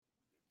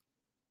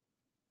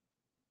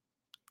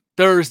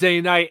Thursday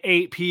night,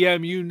 8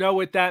 p.m. You know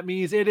what that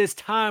means. It is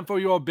time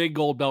for your Big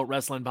Gold Belt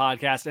Wrestling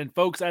Podcast. And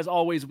folks, as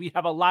always, we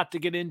have a lot to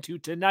get into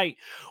tonight.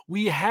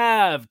 We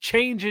have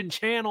changing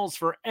channels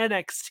for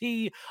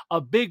NXT,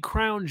 a big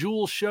crown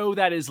jewel show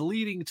that is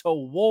leading to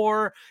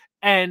war.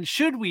 And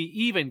should we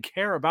even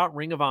care about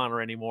Ring of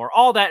Honor anymore?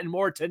 All that and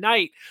more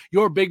tonight.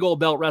 Your Big Gold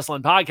Belt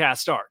Wrestling Podcast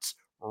starts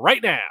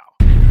right now.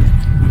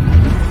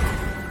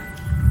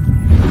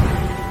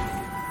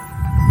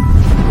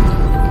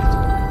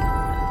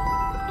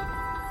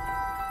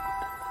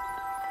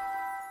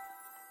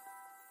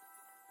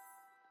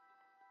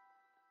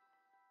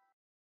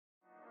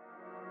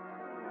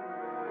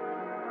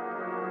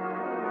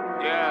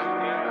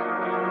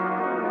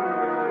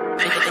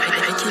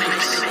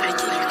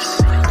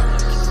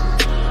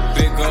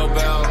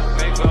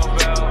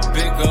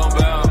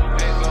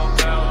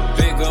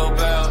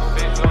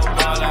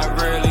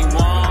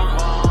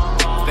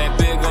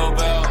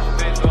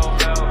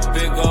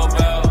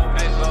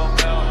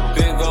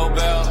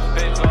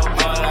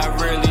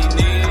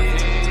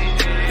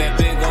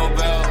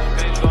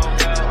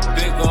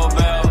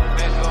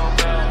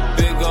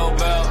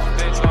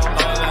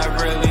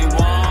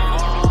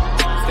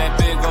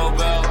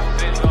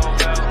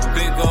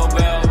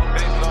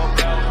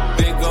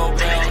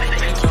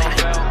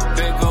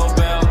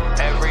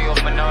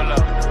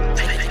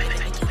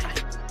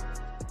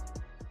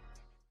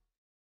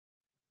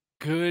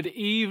 Good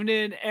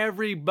evening,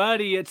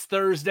 everybody. It's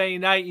Thursday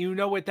night. You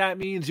know what that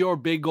means. Your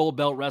Big Gold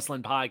Belt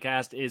Wrestling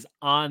Podcast is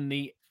on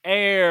the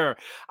air.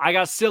 I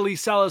got Silly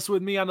Celis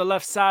with me on the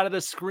left side of the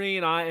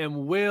screen. I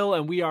am Will,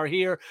 and we are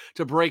here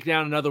to break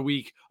down another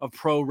week of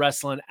pro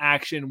wrestling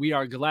action. We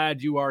are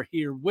glad you are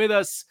here with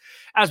us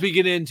as we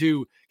get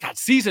into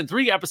Season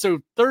 3,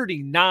 Episode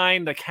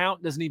 39. The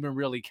count doesn't even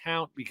really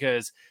count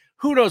because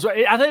who knows?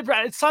 I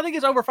think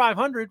it's over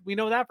 500. We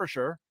know that for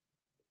sure.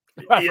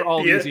 After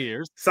all these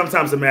years.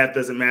 Sometimes the math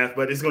doesn't math,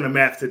 but it's going to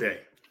math today.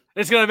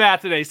 It's going to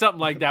math today,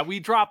 something like that. We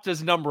dropped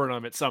this number on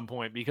them at some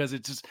point because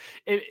it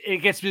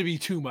gets to be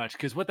too much.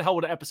 Because what the hell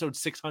would episode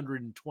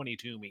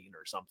 622 mean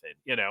or something?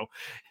 You know,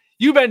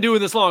 you've been doing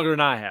this longer than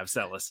I have,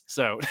 Celis.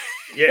 So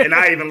yeah, and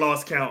I even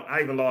lost count.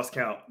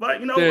 But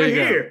you know, we're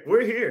here.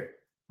 We're here.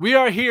 We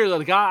are here. I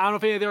don't know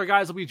if any of the other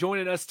guys will be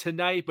joining us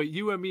tonight, but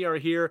you and me are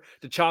here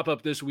to chop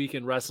up this week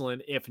in wrestling,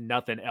 if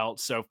nothing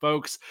else. So,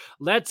 folks,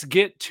 let's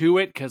get to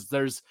it because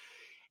there's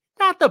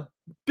not the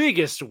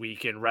biggest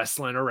week in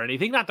wrestling or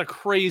anything, not the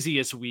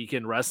craziest week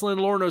in wrestling.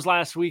 Lord knows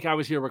last week I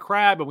was here with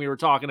Crab and we were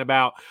talking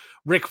about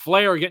Ric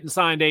Flair getting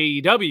signed to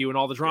AEW and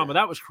all the drama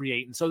that was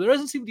creating. So there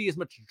doesn't seem to be as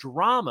much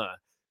drama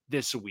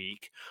this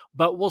week,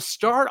 but we'll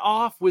start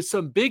off with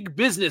some big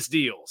business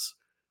deals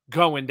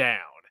going down.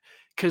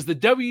 Because the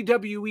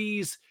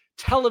WWE's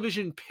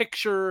television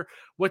picture,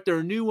 what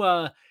their new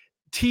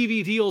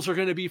TV deals are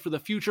going to be for the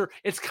future,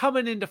 it's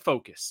coming into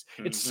focus.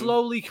 Mm-hmm. It's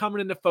slowly coming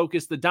into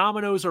focus. The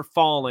dominoes are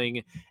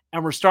falling,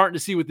 and we're starting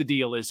to see what the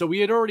deal is. So we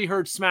had already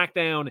heard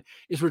SmackDown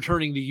is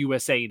returning to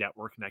USA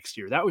Network next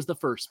year. That was the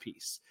first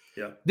piece.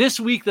 Yeah. This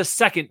week, the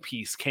second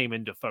piece came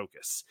into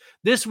focus.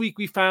 This week,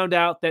 we found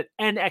out that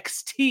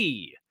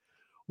NXT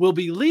will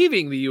be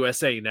leaving the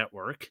USA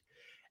Network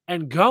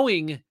and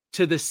going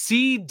to the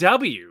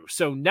CW,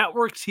 so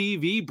network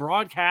TV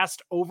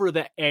broadcast over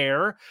the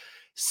air.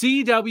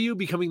 CW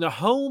becoming the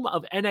home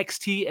of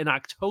NXT in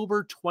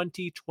October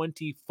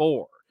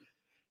 2024.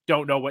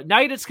 Don't know what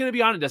night it's going to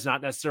be on. It does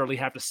not necessarily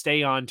have to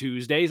stay on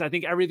Tuesdays. I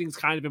think everything's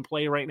kind of in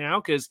play right now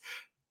because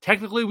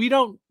technically we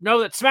don't know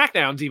that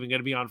SmackDown's even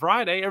going to be on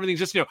Friday. Everything's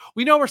just,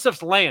 we know where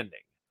stuff's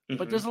landing,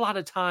 but there's a lot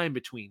of time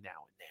between now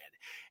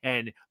and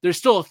then. And there's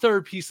still a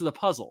third piece of the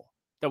puzzle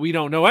that we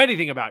don't know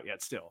anything about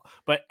yet still.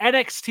 But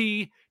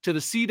NXT to the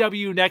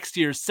CW next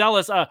year.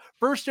 Celis,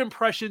 first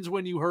impressions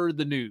when you heard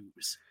the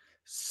news.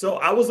 So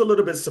I was a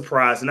little bit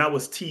surprised, and I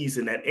was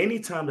teasing that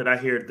anytime that I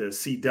hear the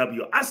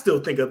CW, I still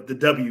think of the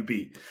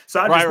WB.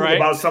 So I just think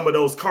about some of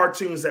those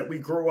cartoons that we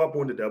grew up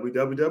on, the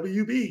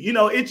WWWB. You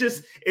know, it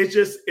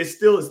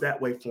still is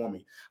that way for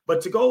me. But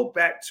to go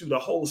back to the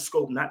whole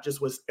scope, not just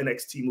with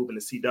NXT moving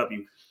to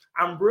CW,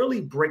 I'm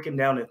really breaking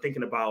down and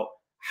thinking about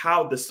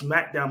how the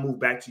SmackDown move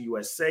back to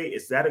USA.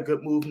 Is that a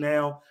good move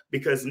now?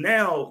 Because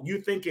now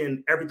you're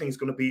thinking everything's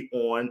going to be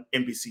on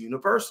NBC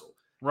Universal.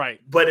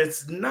 Right. But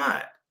it's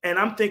not. And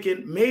I'm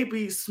thinking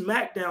maybe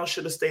SmackDown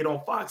should have stayed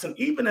on Fox. And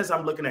even as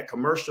I'm looking at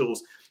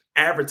commercials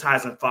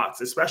advertising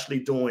Fox, especially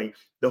during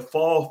the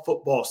fall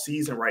football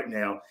season right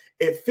now,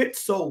 it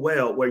fits so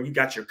well where you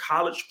got your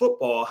college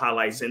football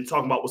highlights and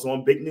talking about what's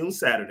on Big Noon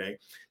Saturday.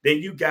 Then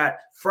you got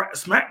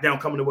SmackDown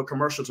coming in with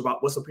commercials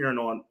about what's appearing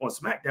on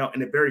SmackDown.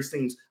 And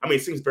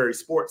it seems very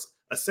sports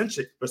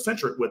eccentric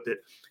with it.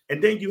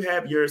 And then you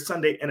have your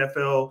Sunday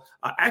NFL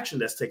action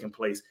that's taking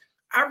place.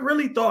 I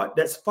really thought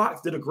that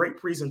Fox did a great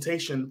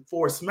presentation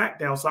for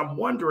SmackDown. So I'm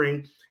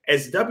wondering,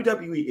 as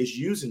WWE is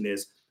using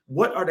this,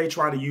 what are they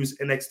trying to use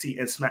NXT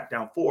and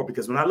SmackDown for?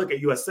 Because when I look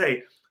at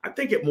USA, I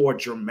think it more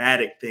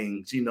dramatic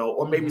things,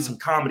 or maybe Mhm. some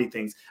comedy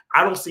things.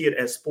 I don't see it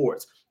as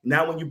sports.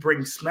 Now, when you bring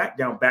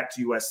SmackDown back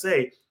to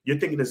USA, you're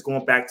thinking it's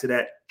going back to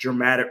that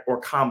dramatic or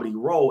comedy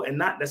role and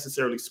not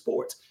necessarily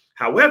sports.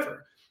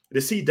 However, the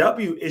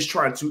CW is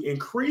trying to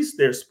increase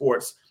their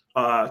sports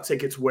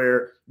tickets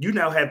where you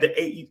now have the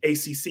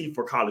ACC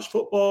for college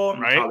football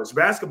and Right. college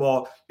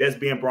basketball that's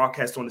being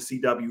broadcast on the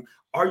CW.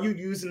 Are you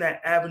using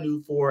that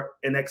avenue for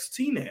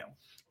NXT now?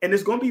 And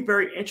it's going to be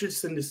very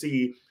interesting to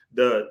see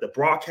the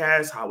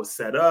broadcast, how it's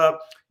set up,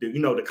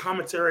 the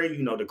commentary,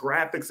 the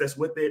graphics that's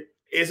with it.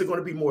 Is it going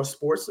to be more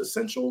sports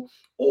essential,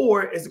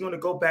 or is it going to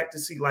go back to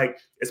see like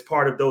as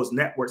part of those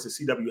networks that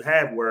CW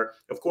have, where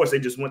of course they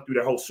just went through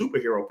their whole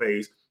superhero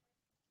phase?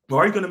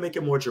 Or are you going to make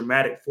it more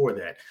dramatic for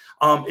that?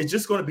 It's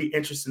just going to be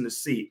interesting to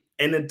see.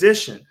 In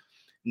addition,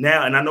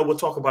 now, and I know we'll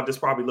talk about this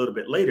probably a little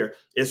bit later,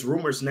 it's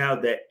rumors now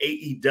that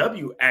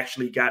AEW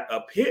actually got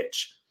a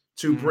pitch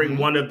to bring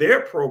one of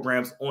their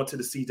programs onto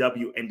the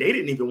CW, and they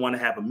didn't even want to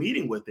have a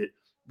meeting with it,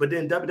 but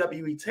then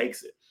WWE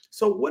takes it.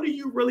 So what are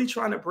you really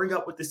trying to bring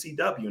up with the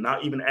CW? And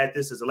I'll even add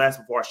this as the last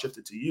before I shift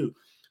it to you.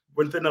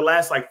 Within the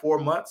last like 4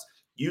 months,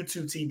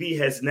 YouTube TV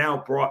has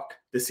now brought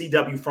the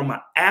CW from an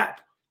app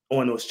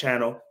on those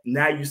channel.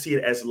 Now you see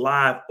it as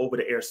live over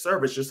the air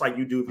service, just like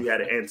you do if you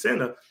had an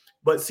antenna.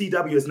 But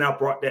CW has now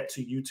brought that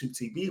to YouTube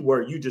TV,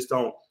 where you just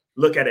don't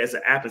look at it as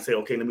an app and say,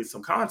 okay, let me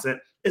some content.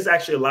 It's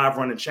actually a live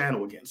running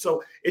channel again.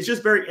 So it's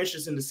just very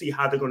interesting to see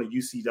how they're going to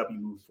use CW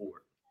moving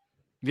forward.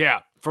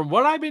 Yeah, from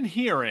what I've been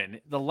hearing,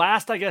 the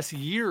last, I guess,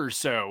 year or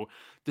so,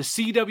 the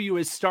CW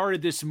has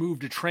started this move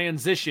to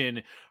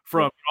transition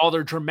from all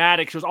their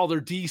dramatic shows, all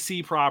their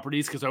DC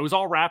properties, because those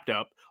all wrapped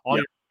up, all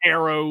your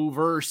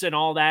Arrowverse and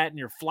all that, and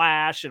your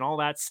Flash and all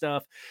that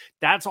stuff.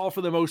 That's all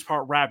for the most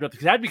part wrapped up,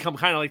 because that'd become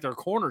kind of like their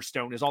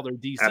cornerstone is all their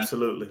DC.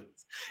 Absolutely.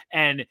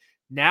 And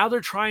now they're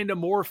trying to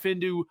morph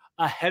into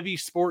a heavy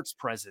sports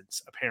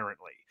presence,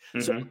 apparently.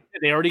 So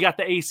they already got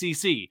the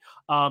ACC.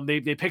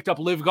 They picked up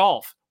Live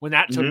Golf when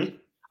that took.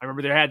 I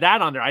remember they had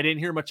that on there. I didn't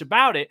hear much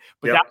about it,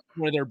 but that was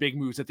one of their big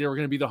moves, that they were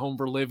going to be the home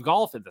for Live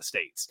Golf in the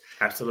States.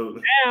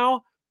 Absolutely.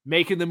 Now,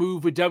 making the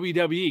move with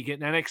WWE,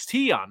 getting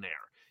NXT on there.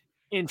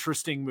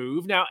 Interesting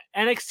move. Now,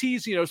 NXT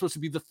is, supposed to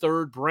be the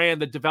third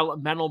brand, the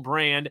developmental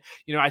brand.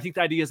 I think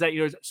the idea is that,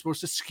 it's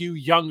supposed to skew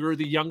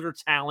the younger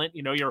talent,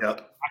 your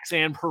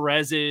Roxanne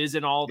Perez's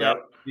and all that,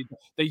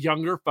 the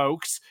younger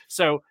folks.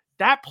 So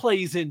that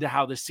plays into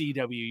how the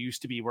CW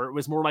used to be, where it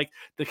was more like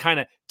the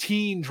kind of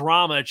teen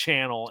drama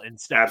channel and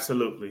stuff.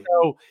 Absolutely.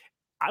 So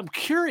I'm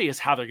curious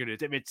how they're going to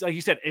do it. It's like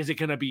you said, is it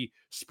going to be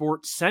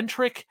sports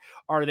centric?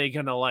 Are they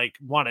going to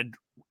want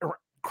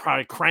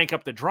to crank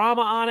up the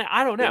drama on it?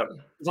 I don't know.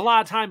 There's a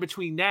lot of time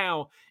between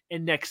now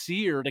and next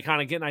year to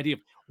kind of get an idea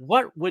of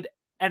what would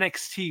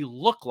NXT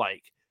look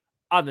like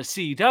on the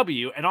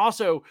CW, and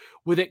also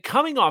with it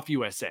coming off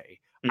USA.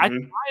 My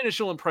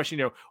initial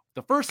impression,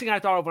 the first thing I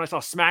thought of when I saw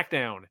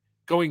SmackDown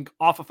going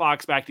off of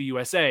Fox back to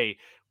USA,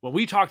 when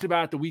we talked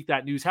about it the week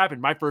that news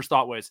happened, my first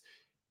thought was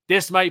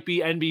this might be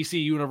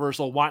NBC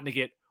Universal wanting to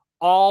get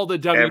all the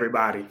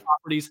everybody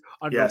properties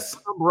under one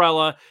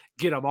umbrella,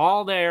 get them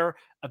all there,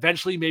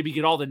 eventually maybe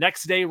get all the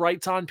next day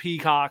rights on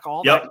Peacock,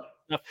 all that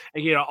stuff,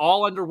 and get it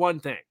all under one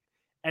thing.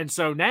 And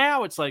so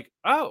now it's like,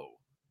 oh,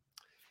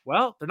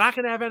 well, they're not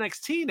going to have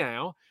NXT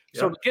now.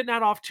 So we're getting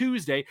that off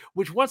Tuesday,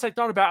 which once I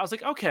thought about it, I was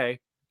like, okay,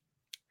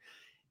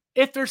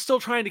 if they're still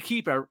trying to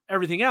keep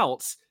everything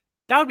else,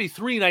 that would be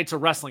 3 nights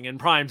of wrestling in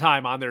prime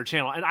time on their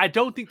channel. And I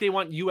don't think they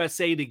want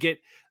USA to get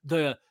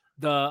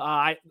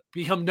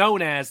become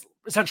known as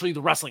essentially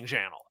the wrestling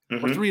channel,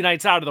 where 3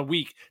 nights out of the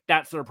week,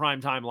 that's their prime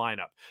time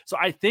lineup. So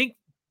I think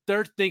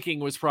their thinking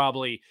was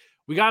probably,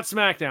 we got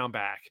SmackDown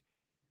back.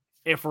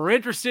 If we're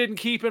interested in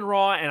keeping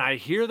Raw, and I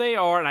hear they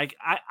are, and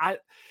I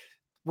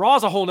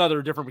Raw's a whole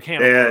nother different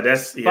can of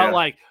worms.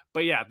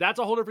 But that's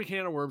a whole different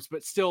can of worms.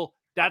 But still,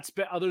 that's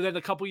other than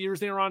a couple years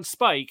they were on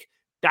Spike,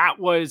 that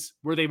was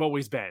where they've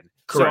always been.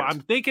 Correct. So I'm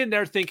thinking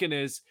their thinking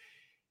is,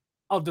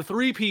 of the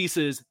 3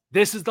 pieces,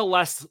 this is the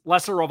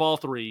lesser of all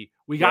 3.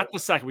 We got the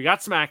second. We got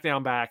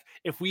SmackDown back.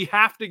 If we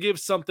have to give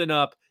something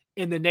up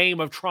in the name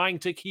of trying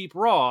to keep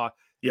Raw,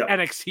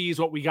 NXT is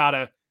what we got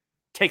to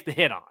take the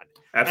hit on.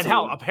 Absolutely. And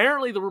hell,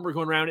 apparently the rumor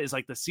going around is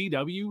like the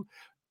CW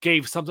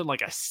gave something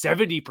like a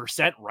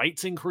 70%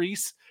 rights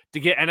increase to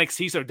get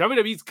NXT. So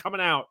WWE's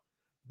coming out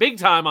big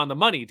time on the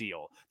money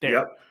deal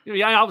there.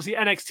 Obviously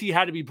NXT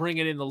had to be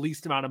bringing in the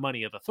least amount of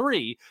money of the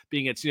 3,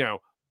 being it's,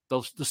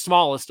 the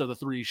smallest of the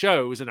 3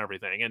 shows and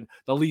everything, and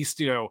the least,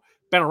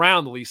 been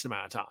around the least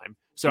amount of time.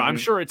 So I'm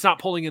sure it's not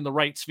pulling in the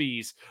rights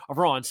fees of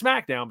Raw and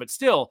SmackDown, but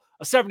still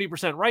a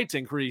 70% rights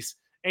increase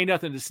ain't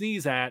nothing to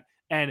sneeze at.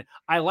 And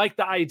I like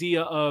the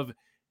idea of,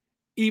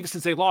 even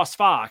since they lost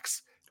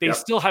Fox, they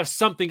still have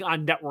something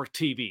on network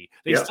TV.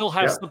 They still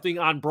have something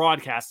on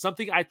broadcast.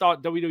 Something I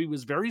thought WWE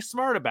was very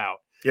smart about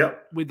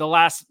with the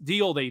last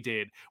deal they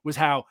did was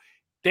how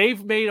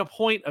they've made a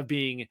point of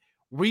being,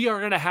 we are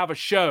going to have a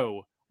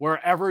show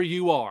wherever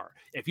you are.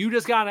 If you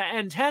just got an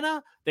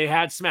antenna, they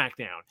had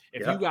SmackDown.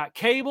 If you got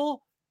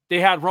cable, they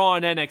had Raw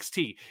and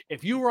NXT.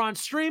 If you were on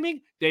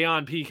streaming, they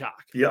on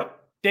Peacock. Yep.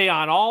 They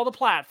on all the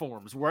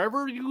platforms.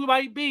 Wherever you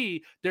might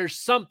be, there's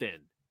something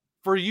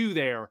for you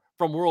there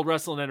from World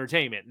Wrestling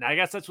Entertainment. And I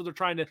guess that's what they're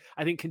trying to,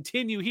 I think,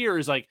 continue here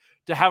is like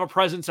to have a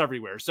presence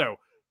everywhere. So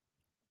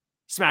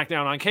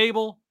SmackDown on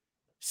cable,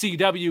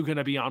 CW going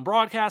to be on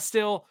broadcast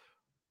still.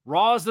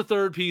 Raw is the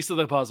third piece of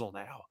the puzzle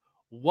now.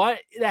 What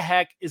the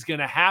heck is going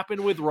to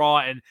happen with Raw?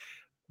 And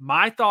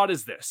my thought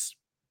is this,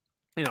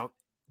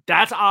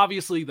 that's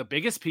obviously the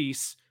biggest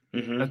piece,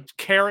 the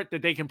carrot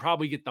that they can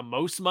probably get the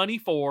most money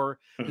for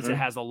because it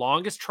has the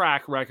longest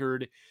track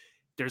record.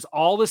 There's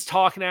all this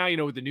talk now,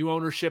 with the new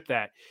ownership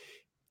that,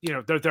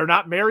 they're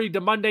not married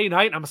to Monday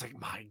night. And I'm just like,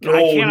 my God,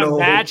 I can't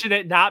imagine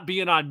it not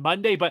being on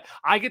Monday, but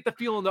I get the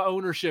feeling the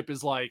ownership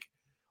is like,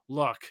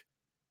 look,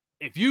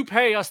 if you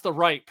pay us the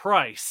right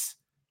price,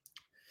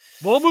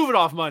 we'll move it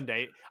off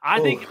Monday. I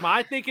think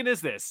my thinking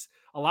is this.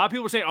 A lot of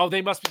people are saying,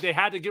 they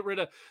had to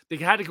grab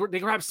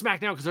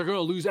SmackDown because they're going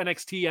to lose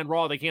NXT and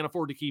Raw. They can't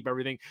afford to keep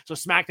everything. So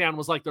SmackDown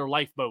was like their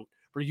lifeboat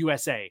for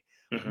USA.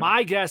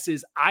 My guess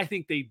is I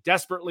think they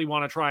desperately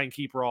want to try and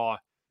keep Raw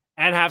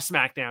and have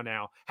SmackDown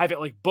now. Have it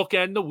like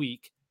bookend the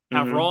week.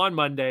 Have Raw on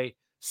Monday,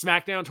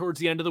 SmackDown towards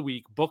the end of the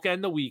week,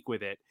 bookend the week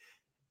with it.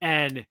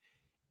 And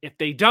if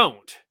they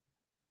don't,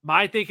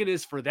 my thinking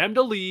is for them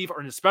to leave,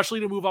 or especially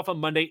to move off on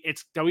Monday,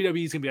 it's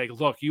WWE's going to be like,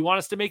 look, you want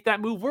us to make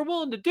that move? We're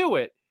willing to do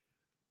it.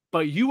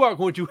 But you are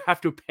going to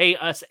have to pay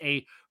us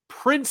a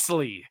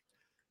princely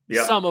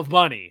sum of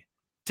money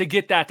to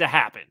get that to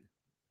happen.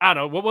 I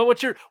don't know.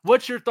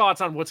 What's your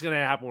thoughts on what's going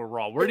to happen with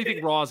Raw? Where do you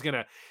think Raw is going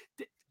to?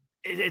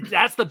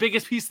 That's the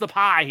biggest piece of the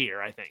pie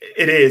here, I think.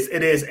 It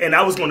is. And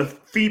I was going to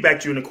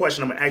feedback you in the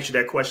question. I'm going to ask you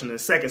that question in a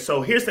second.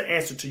 So here's the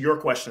answer to your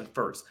question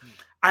first.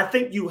 I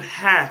think you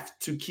have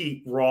to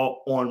keep Raw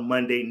on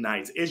Monday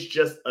nights. It's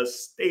just a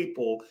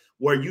staple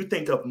where you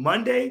think of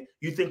Monday,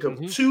 you think of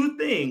two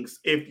things.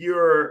 If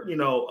you're,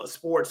 a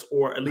sports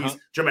or at least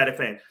dramatic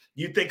fan,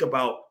 you think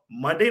about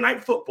Monday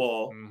Night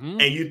Football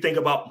and you think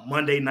about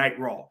Monday Night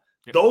Raw.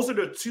 Yep. Those are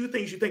the two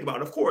things you think about.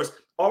 And of course,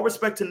 all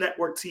respect to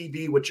network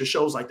TV with your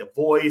shows like The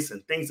Voice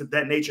and things of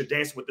that nature,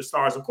 Dancing with the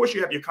Stars. Of course,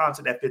 you have your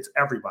content that fits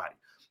everybody.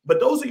 But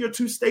those are your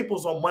two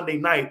staples on Monday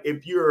night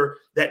if you're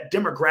that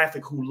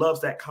demographic who loves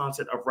that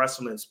content of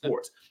wrestling and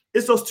sports.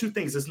 It's those two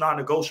things. It's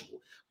non-negotiable.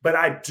 But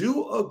I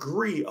do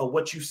agree on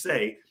what you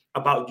say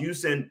about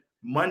using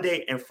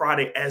Monday and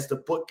Friday as the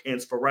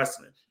bookends for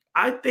wrestling.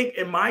 I think,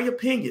 in my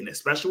opinion,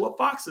 especially what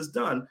Fox has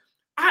done,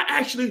 I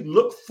actually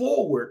look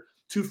forward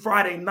to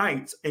Friday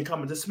nights and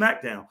coming to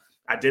SmackDown.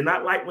 I did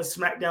not like when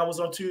SmackDown was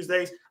on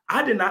Tuesdays.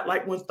 I did not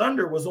like when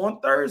Thunder was on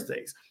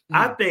Thursdays.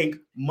 I think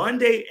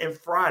Monday and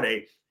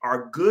Friday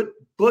are good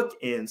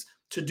bookends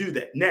to do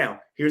that. Now,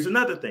 here's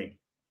another thing.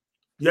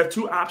 You have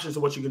two options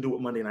of what you can do with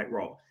Monday Night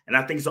Raw. And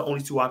I think it's the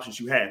only two options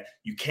you have.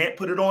 You can't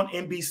put it on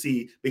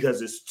NBC because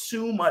there's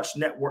too much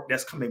network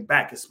that's coming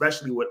back,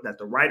 especially with that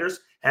the writers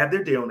have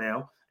their deal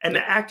now and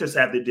the actors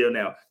have their deal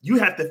now. You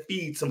have to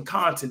feed some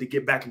content to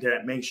get back into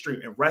that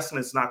mainstream, and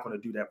wrestling is not going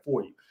to do that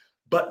for you.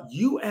 But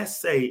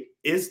USA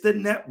is the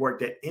network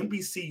that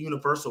NBC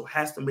Universal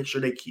has to make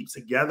sure they keep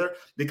together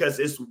because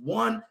it's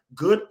one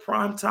good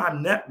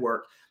primetime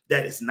network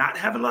that is not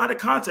having a lot of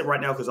content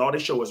right now because all they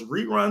show is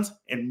reruns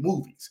and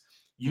movies.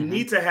 You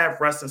need to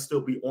have wrestling still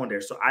be on there.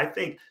 So I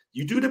think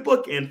you do the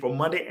bookend for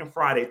Monday and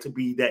Friday to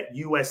be that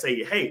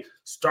USA, hey,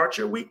 start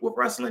your week with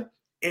wrestling,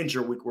 end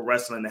your week with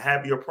wrestling, and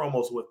have your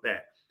promos with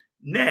that.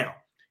 Now,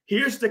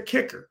 here's the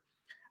kicker.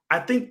 I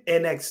think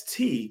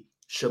NXT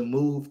should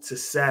move to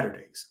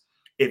Saturdays.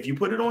 If you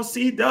put it on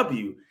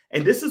CW,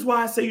 and this is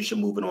why I say you should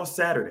move it on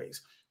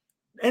Saturdays,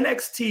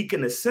 NXT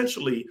can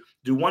essentially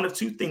do one of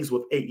two things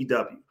with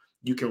AEW.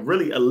 You can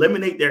really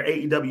eliminate their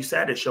AEW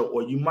Saturday show,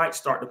 or you might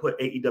start to put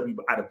AEW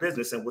out of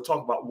business. And we'll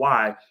talk about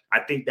why I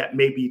think that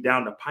may be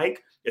down the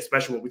pike,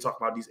 especially when we talk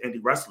about these indie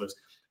wrestlers.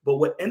 But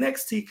what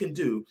NXT can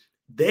do,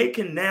 they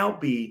can now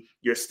be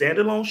your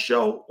standalone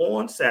show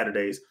on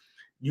Saturdays.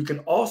 You can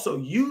also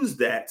use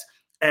that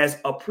as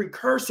a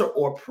precursor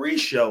or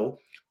pre-show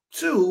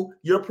to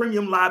your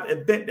premium live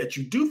event that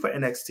you do for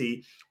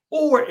NXT,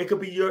 or it could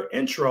be your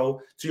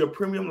intro to your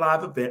premium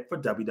live event for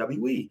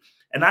WWE.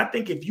 And I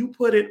think if you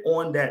put it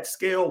on that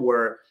scale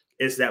where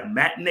it's that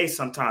matinee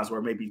sometimes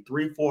where maybe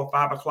 3, 4,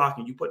 5 o'clock,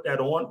 and you put that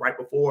on right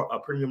before a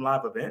premium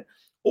live event,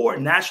 or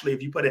naturally,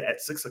 if you put it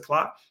at 6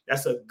 o'clock,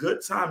 that's a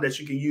good time that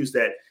you can use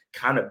that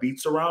kind of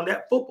beats around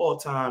that football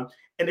time.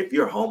 And if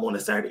you're home on a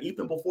Saturday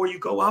evening before you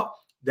go out,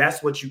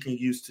 that's what you can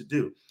use to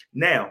do.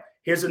 Now,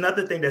 here's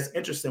another thing that's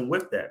interesting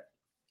with that.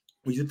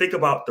 When you think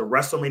about the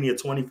WrestleMania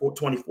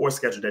 24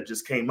 schedule that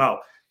just came out,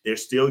 they're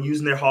still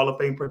using their Hall of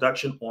Fame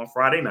production on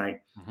Friday night.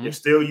 They're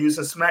still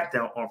using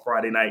SmackDown on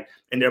Friday night.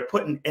 And they're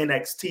putting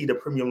NXT, the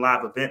premium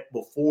live event,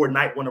 before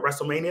night one of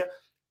WrestleMania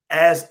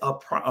as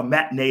a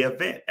matinee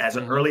event, as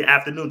an early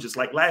afternoon, just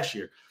like last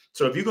year.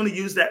 So if you're going to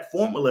use that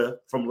formula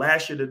from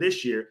last year to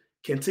this year,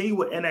 continue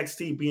with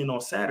NXT being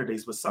on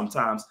Saturdays, but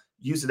sometimes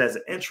use it as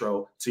an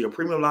intro to your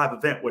premium live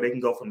event where they can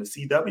go from the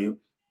CW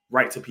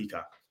right to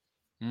Peacock.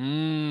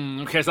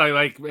 Okay, so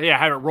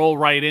have it roll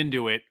right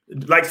into it.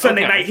 Like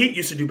Sunday Night Heat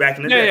used to do back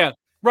in the day. Yeah.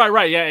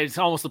 Right. Yeah, it's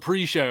almost the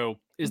pre-show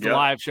is the Yep.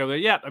 live show.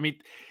 Yeah, I mean,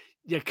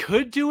 you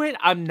could do it.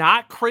 I'm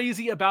not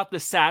crazy about the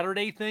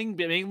Saturday thing,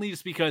 but mainly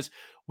just because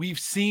we've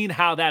seen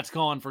how that's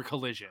gone for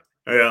Collision.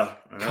 Yeah.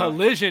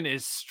 Collision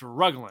is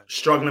struggling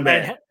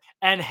bad.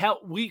 And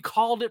hell, we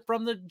called it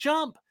from the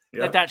jump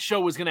that show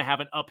was going to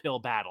have an uphill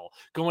battle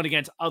going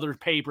against other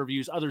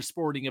pay-per-views, other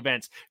sporting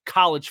events,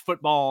 college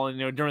football,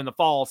 and during the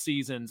fall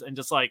seasons, and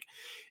just like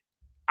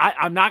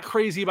I'm not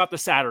crazy about the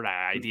Saturday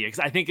idea because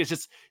I think it's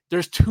just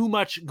there's too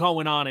much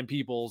going on in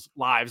people's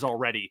lives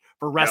already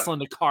for wrestling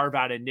to carve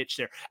out a niche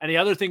there. And the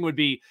other thing would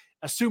be,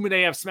 assuming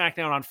they have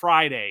SmackDown on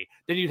Friday,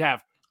 then you'd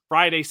have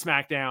Friday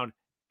SmackDown,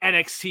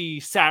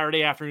 NXT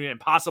Saturday afternoon, and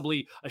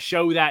possibly a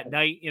show that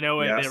night.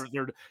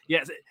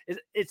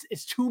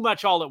 It's too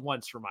much all at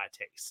once for my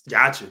taste.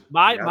 Gotcha.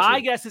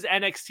 My guess is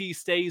NXT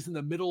stays in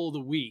the middle of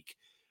the week.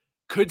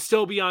 Could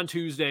still be on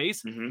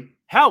Tuesdays. Mm-hmm.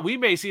 Hell, we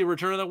may see a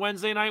return of the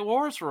Wednesday Night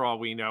Wars for all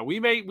we know. We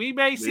may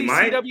see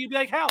CW be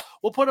like, hell,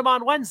 we'll put them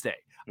on Wednesday.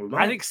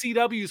 I think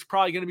CW is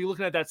probably going to be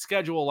looking at that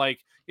schedule like,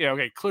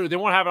 clearly they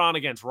won't have it on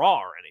against Raw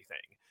or anything,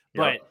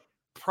 but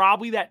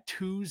probably that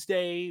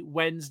Tuesday,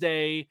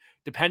 Wednesday,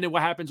 depending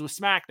what happens with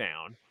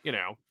SmackDown.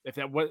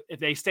 If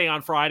they stay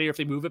on Friday or if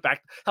they move it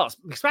back. Hell,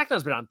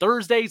 SmackDown's been on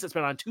Thursdays. It's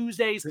been on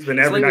Tuesdays. It's been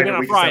every night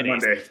on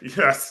Fridays. Monday.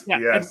 Yes.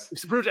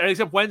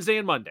 Except Wednesday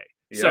and Monday.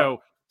 Yep.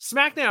 So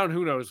SmackDown,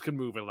 who knows, could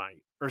move a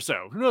night or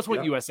so. Who knows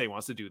what USA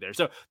wants to do there?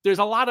 So there's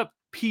a lot of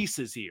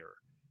pieces here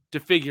to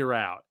figure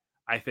out,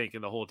 I think,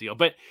 in the whole deal.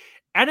 But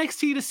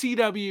NXT to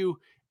CW,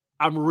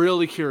 I'm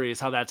really curious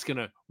how that's going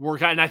to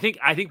work out. And I think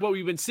what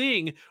we've been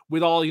seeing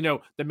with all,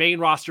 the main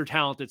roster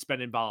talent that's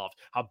been involved,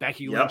 how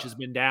Becky Lynch has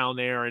been down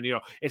there. And,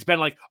 it's been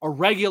like a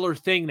regular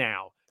thing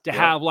now to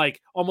have like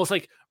almost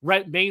like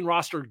main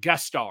roster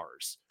guest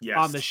stars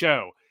on the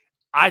show.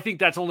 I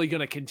think that's only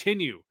going to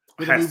continue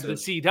with a move to the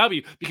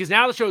CW, because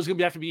now the show is going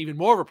to have to be even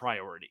more of a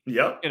priority.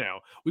 Yep.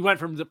 We went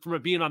from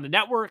it being on the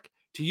network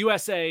to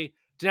USA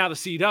to now the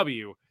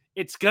CW.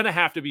 It's going to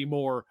have to be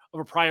more of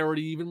a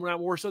priority, even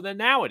more so than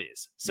now it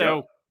is.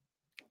 So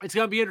it's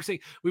going to be interesting.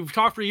 We've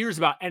talked for years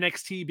about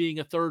NXT being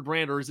a third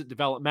brand, or is it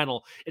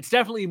developmental? It's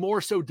definitely more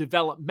so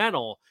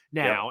developmental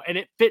now, and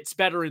it fits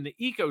better in the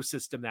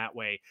ecosystem that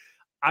way.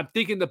 I'm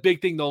thinking the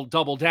big thing they'll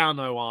double down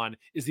though on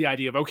is the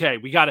idea of, okay,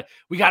 we gotta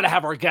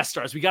have our guest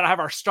stars. We gotta have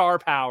our star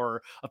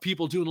power of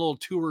people doing little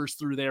tours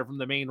through there from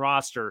the main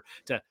roster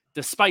to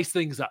spice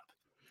things up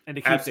and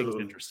to keep things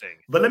interesting.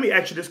 But let me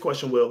ask you this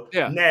question, Will.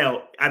 Yeah.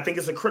 Now, I think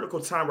it's a critical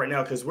time right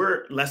now because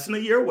we're less than a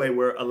year away.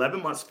 We're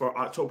 11 months for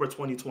October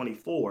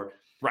 2024.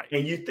 Right.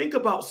 And you think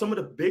about some of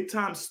the big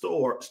time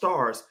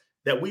stars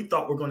that we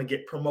thought were going to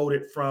get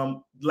promoted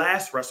from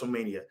last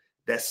WrestleMania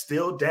that's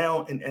still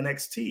down in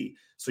NXT.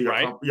 So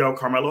you're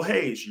Carmelo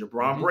Hayes, you're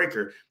Braun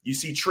Breaker. You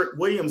see Trick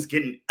Williams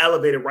getting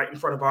elevated right in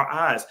front of our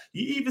eyes.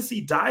 You even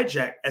see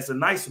Dijak as a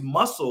nice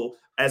muscle,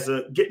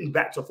 getting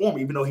back to form,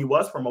 even though he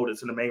was promoted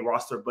to the main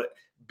roster, but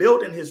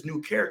building his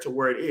new character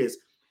where it is.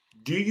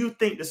 Do you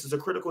think this is a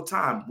critical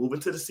time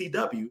moving to the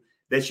CW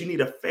that you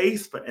need a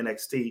face for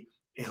NXT,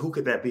 and who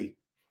could that be?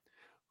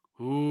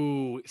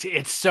 Ooh, see,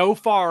 it's so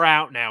far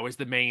out now is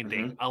the main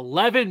thing.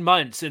 11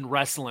 months in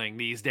wrestling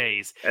these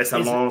days. That's a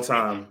long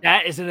time.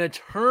 That is an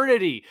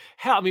eternity.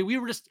 Hell, I mean,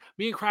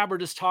 me and Crab were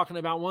just talking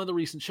about one of the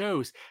recent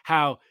shows,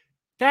 how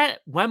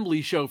that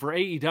Wembley show for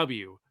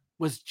AEW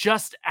was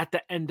just at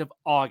the end of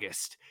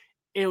August.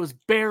 It was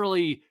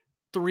barely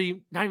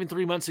not even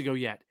 3 months ago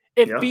yet.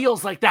 It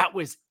feels like that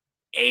was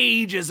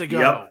ages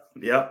ago.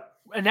 Yep.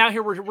 And now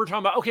here we're talking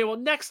about, okay, well,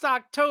 next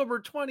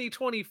October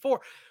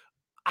 2024.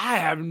 I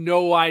have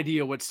no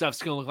idea what stuff's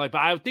going to look like,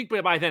 but I think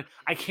by then,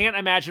 I can't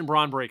imagine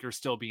Braun Breaker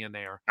still being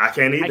there. I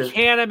can't either. I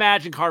can't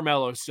imagine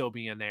Carmelo still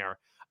being there.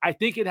 I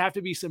think it'd have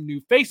to be some new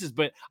faces,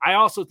 but I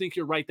also think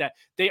you're right that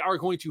they are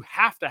going to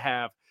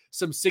have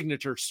some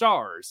signature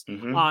stars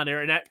on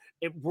there. And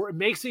it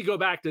makes me go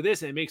back to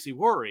this, and it makes me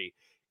worry,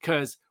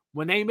 because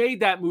when they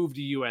made that move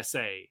to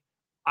USA,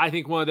 I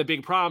think one of the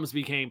big problems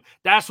became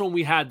that's when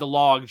we had the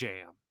log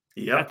jam.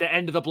 At the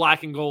end of the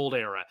black and gold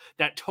era.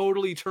 That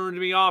totally turned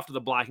me off to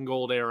the black and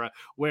gold era,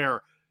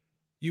 where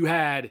you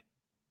had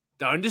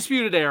the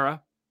Undisputed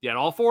Era, you had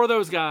all four of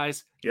those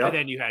guys, and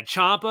then you had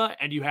Ciampa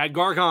and you had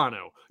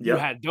Gargano. You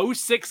had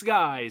those six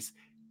guys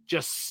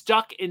just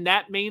stuck in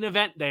that main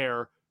event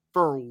there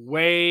for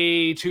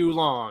way too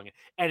long.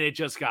 And it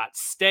just got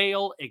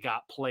stale. It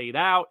got played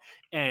out.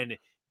 And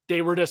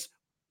they were just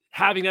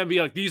having them be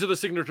like, these are the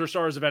signature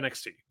stars of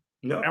NXT.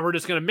 And we're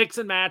just going to mix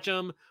and match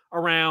them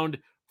around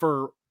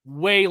for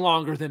way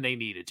longer than they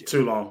needed to.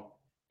 Too long.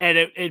 And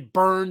it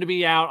burned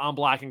me out on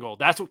black and gold.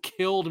 That's what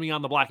killed me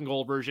on the black and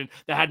gold version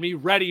that had me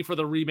ready for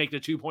the remake to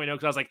 2.0,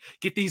 because I was like,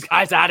 get these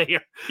guys out of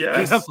here.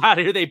 Get them out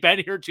of here. They've been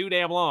here too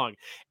damn long.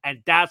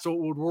 And that's what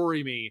would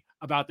worry me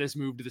about this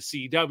move to the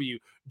CW.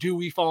 Do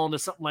we fall into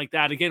something like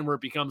that again, where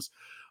it becomes,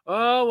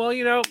 oh, well,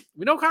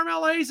 we know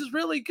Carmelo Hayes is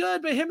really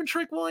good, but him and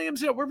Trick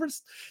Williams,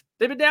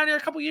 they've been down here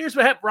a couple years,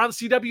 but we're on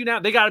the CW now.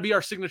 They got to be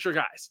our signature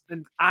guys.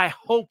 And I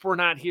hope we're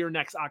not here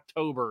next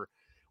October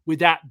with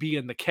that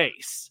being the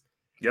case.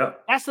 Yeah.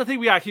 That's the thing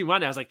we got to keep in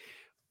mind now. It's like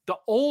the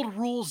old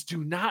rules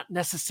do not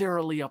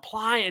necessarily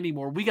apply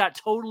anymore. We got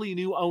totally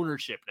new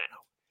ownership now.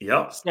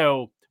 Yep.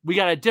 So we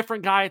got a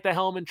different guy at the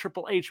helm in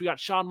Triple H. We got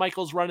Shawn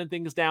Michaels running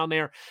things down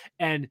there.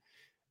 And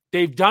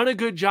they've done a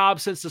good job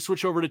since the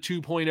switch over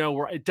to 2.0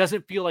 where it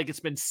doesn't feel like it's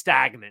been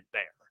stagnant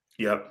there.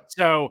 Yep.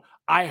 So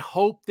I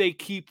hope they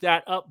keep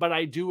that up, but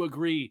I do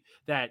agree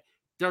that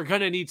they're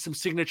going to need some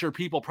signature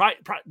people.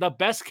 The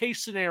best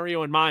case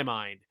scenario in my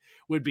mind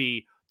would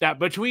be that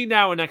between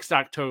now and next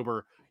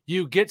October,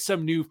 you get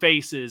some new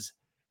faces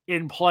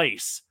in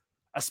place,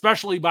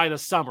 especially by the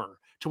summer,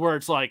 to where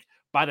it's like,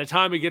 by the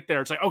time we get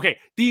there, it's like, okay,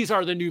 these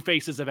are the new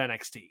faces of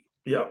NXT.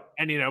 Yep.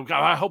 And,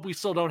 I hope we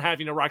still don't have,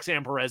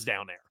 Roxanne Perez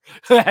down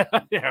there.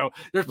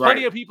 There's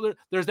plenty of people.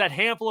 There's that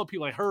handful of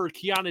people like her,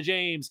 Kiana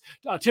James,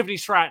 Tiffany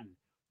Stratton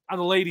on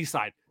the ladies'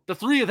 side. The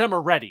three of them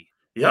are ready.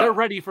 Yep. They're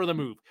ready for the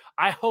move.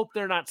 I hope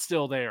they're not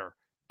still there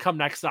come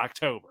next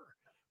October.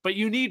 But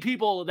you need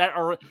people that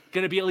are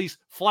going to be at least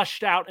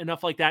fleshed out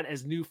enough like that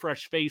as new,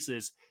 fresh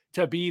faces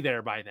to be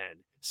there by then.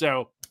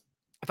 So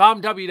if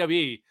I'm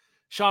WWE,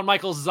 Shawn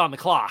Michaels is on the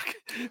clock.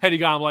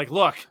 And I'm like,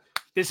 look,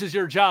 this is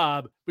your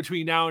job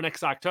between now and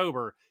next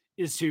October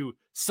is to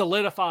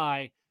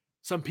solidify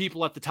some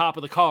people at the top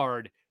of the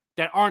card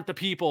that aren't the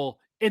people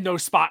in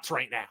those spots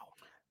right now.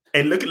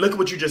 And look at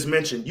what you just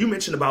mentioned. You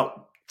mentioned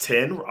about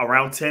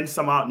around 10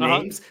 some odd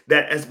names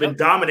that has been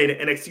dominating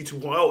NXT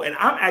 2.0. And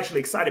I'm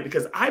actually excited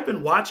because I've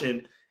been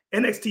watching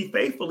NXT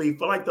faithfully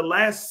for like the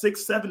last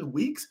 6-7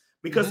 weeks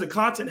because the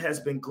content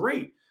has been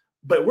great.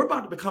 But we're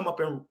about to come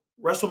up in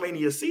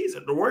WrestleMania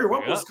season. The Royal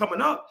Rumble is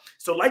coming up.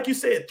 So like you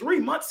said,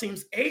 3 months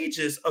seems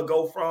ages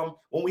ago from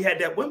when we had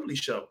that Wembley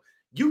show.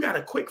 You got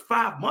a quick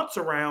 5 months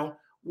around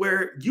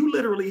where you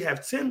literally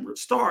have 10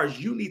 stars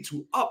you need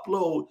to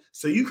upload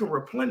so you can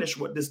replenish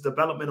what this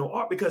developmental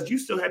art, because you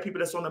still have people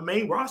that's on the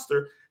main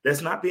roster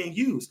that's not being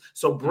used.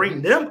 So bring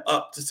them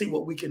up to see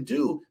what we can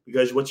do,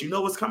 because what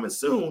is coming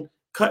soon,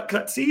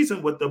 cut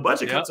season with the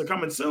budget cuts are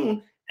coming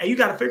soon. And you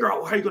got to figure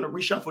out how you're going to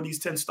reshuffle these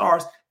 10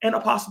 stars and a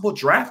possible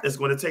draft that's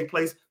going to take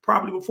place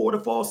probably before the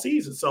fall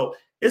season. So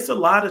it's a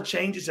lot of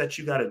changes that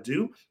you got to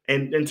do.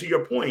 And to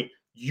your point,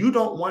 you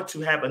don't want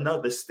to have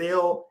another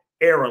stale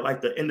era like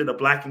the end of the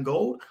Black and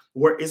Gold,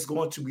 where it's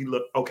going to be,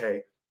 look,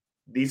 okay,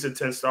 these are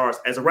 10 stars.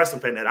 As a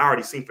wrestling fan that I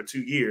already seen for 2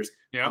 years,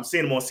 I'm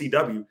seeing them on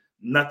CW.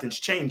 Nothing's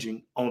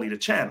changing, only the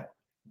channel.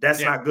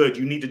 That's not good.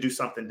 You need to do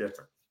something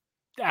different.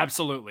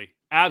 Absolutely.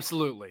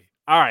 Absolutely.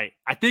 All right.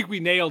 I think we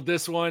nailed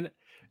this one.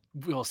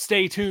 We'll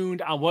stay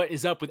tuned on what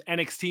is up with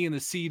NXT and the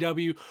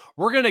CW.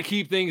 We're going to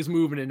keep things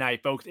moving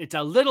tonight, folks. It's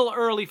a little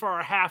early for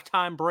our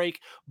halftime break,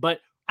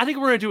 but I think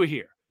we're going to do it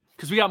here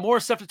because we got more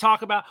stuff to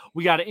talk about.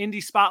 We got an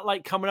indie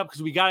spotlight coming up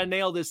because we got to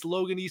nail this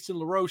Logan Easton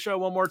LaRoe show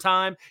one more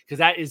time because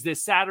that is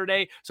this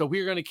Saturday. So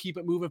we're going to keep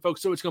it moving,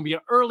 folks. So it's going to be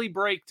an early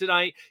break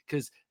tonight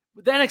because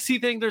with the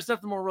NXT thing, there's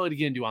nothing more really to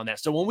get into on that.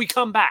 So when we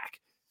come back,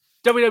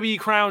 WWE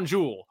Crown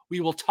Jewel, we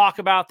will talk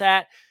about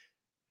that.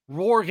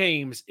 War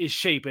Games is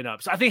shaping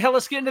up. So I think,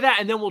 let's get into that,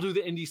 and then we'll do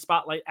the indie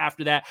spotlight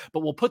after that.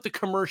 But we'll put the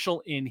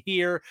commercial in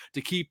here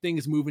to keep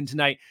things moving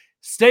tonight.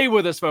 Stay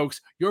with us,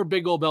 folks. Your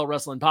Big Gold Belt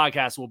Wrestling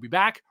Podcast will be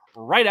back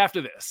right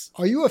after this.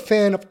 Are you a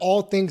fan of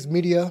all things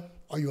media?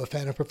 Are you a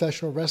fan of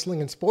professional wrestling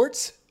and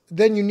sports?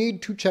 Then you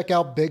need to check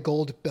out Big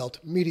Gold Belt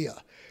Media.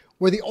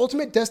 We're the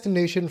ultimate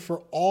destination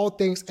for all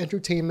things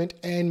entertainment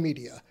and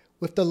media,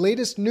 with the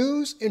latest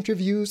news,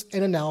 interviews,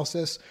 and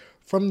analysis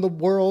from the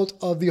world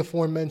of the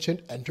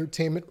aforementioned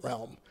entertainment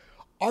realm.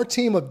 Our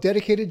team of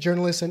dedicated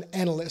journalists and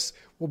analysts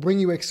will bring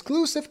you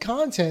exclusive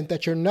content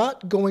that you're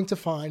not going to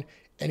find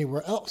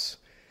anywhere else.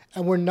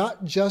 And we're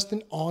not just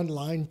an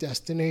online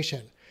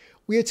destination.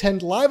 We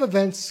attend live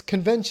events,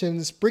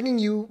 conventions, bringing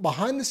you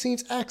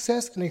behind-the-scenes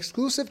access and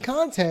exclusive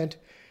content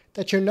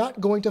that you're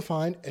not going to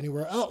find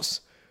anywhere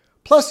else.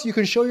 Plus, you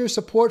can show your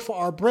support for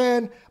our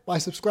brand by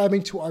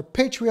subscribing to our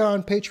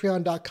Patreon,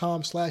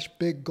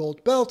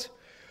 patreon.com/BigGoldBelt.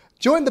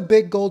 Join the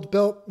Big Gold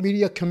Belt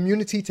Media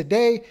community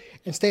today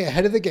and stay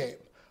ahead of the game.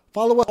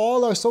 Follow us on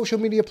all our social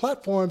media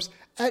platforms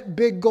at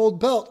Big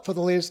Gold Belt for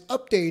the latest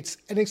updates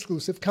and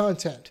exclusive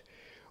content.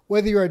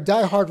 Whether you're a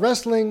diehard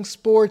wrestling,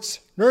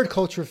 sports, nerd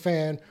culture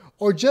fan,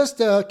 or just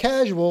a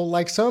casual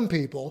like some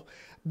people,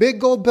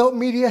 Big Gold Belt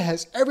Media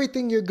has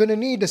everything you're going to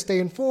need to stay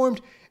informed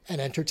and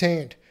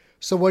entertained.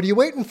 So what are you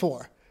waiting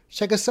for?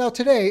 Check us out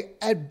today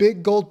at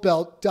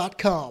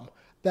BigGoldBelt.com.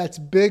 That's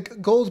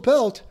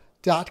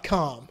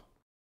BigGoldBelt.com.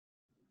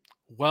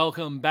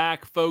 Welcome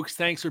back, folks.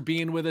 Thanks for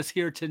being with us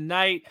here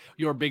tonight.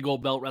 Your Big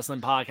Gold Belt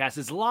Wrestling Podcast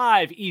is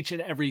live each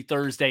and every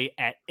Thursday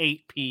at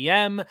 8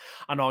 p.m.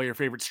 on all your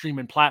favorite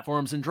streaming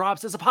platforms and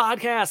drops as a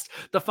podcast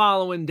the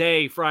following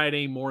day,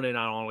 Friday morning,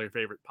 on all your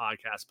favorite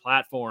podcast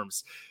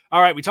platforms.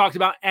 All right, we talked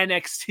about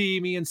NXT.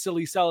 Me and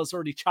Silly Celis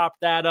already chopped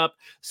that up.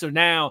 So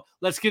now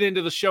let's get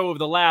into the show of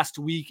the last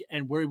week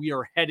and where we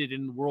are headed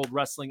in the World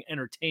Wrestling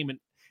Entertainment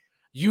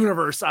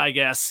universe, I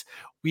guess.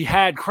 We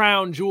had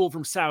Crown Jewel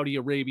from Saudi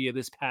Arabia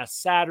this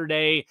past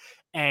Saturday,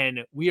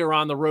 and we are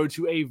on the road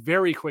to a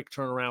very quick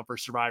turnaround for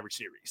Survivor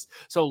Series.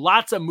 So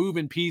lots of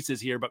moving pieces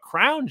here, but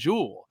Crown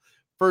Jewel,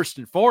 first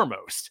and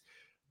foremost,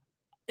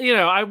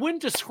 I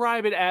wouldn't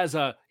describe it as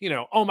a,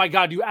 oh my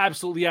God, you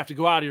absolutely have to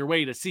go out of your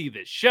way to see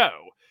this show.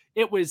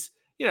 It was,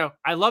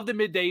 I love the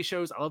midday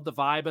shows. I love the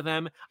vibe of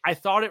them. I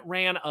thought it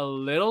ran a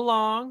little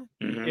long.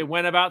 Mm-hmm. It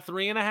went about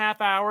 3.5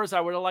 hours.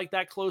 I would have liked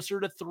that closer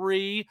to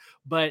 3,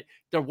 but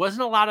there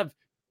wasn't a lot of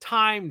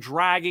time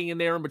dragging in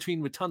there in between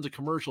with tons of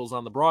commercials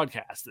on the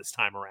broadcast this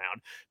time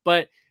around.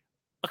 But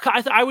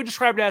I would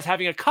describe it as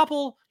having a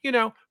couple,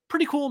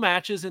 pretty cool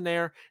matches in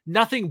there.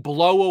 Nothing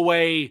blow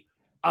away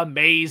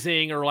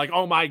amazing or like,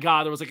 oh my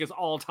God, there was like this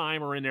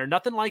all-timer in there.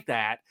 Nothing like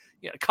that.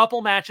 A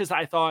couple matches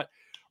I thought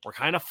were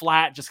kind of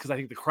flat just because I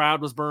think the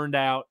crowd was burned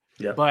out.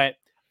 Yep. But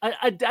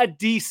a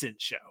decent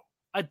show.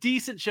 A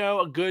decent show,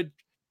 a good,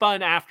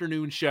 fun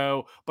afternoon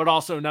show, but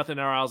also nothing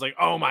where I was like,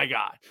 oh my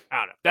God. I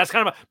don't know. That's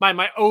kind of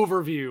my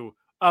overview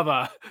of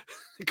a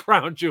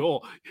Crown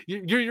Jewel.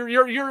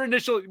 Your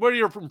initial, what are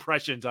your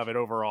impressions of it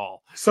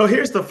overall? So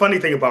here's the funny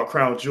thing about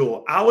Crown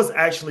Jewel. I was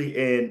actually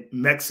in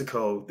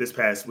Mexico this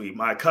past week.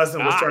 My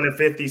cousin was turning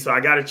 50, so I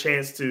got a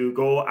chance to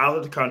go out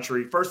of the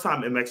country. First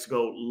time in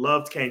Mexico,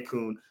 loved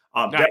Cancun.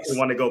 Nice. Definitely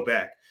want to go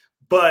back.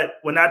 But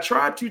when I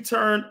tried to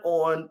turn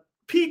on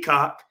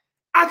Peacock,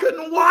 I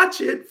couldn't watch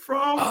it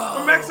from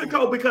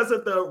Mexico because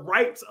of the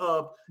rights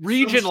of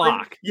region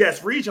lock.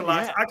 Yes, region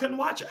locks. Yeah. I couldn't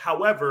watch it.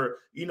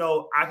 However,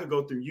 I could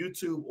go through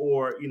YouTube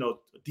or,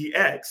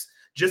 DX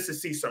just to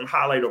see some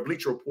highlight or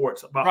Bleacher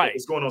Reports about what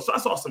was going on. So I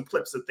saw some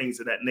clips of things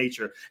of that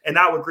nature. And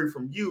I would agree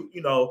from you,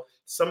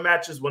 some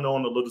matches went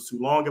on a little too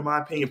long, in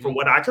my opinion, from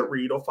what I could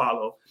read or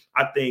follow.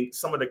 I think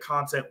some of the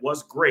content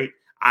was great.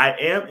 I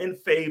am in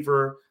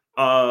favor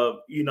of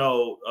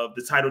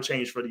the title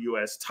change for the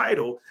U.S.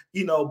 title,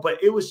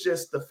 but it was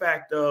just the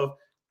fact of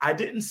I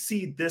didn't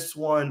see this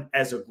one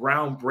as a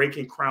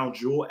groundbreaking Crown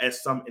Jewel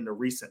as some in the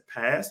recent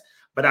past,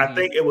 but I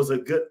think it was a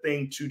good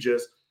thing to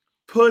just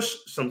push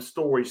some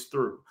stories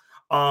through.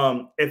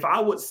 If I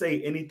would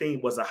say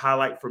anything was a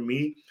highlight for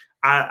me,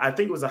 I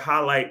think it was a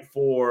highlight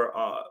for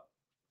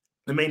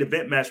the main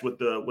event match with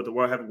the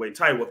World Heavyweight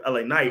title with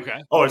LA Knight,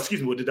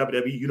 with the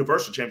WWE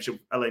Universal Championship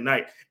with LA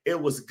Knight. It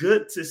was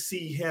good to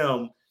see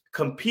him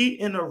compete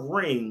in a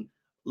ring,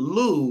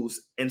 lose,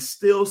 and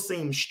still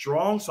seem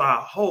strong. So I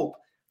hope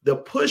the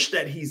push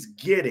that he's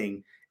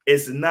getting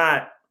is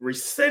not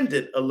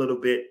rescinded a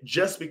little bit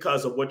just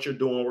because of what you're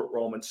doing with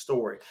Roman's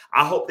story.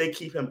 I hope they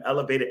keep him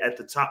elevated at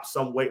the top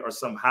some way or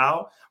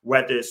somehow,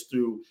 whether it's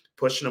through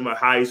pushing him at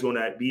how he's going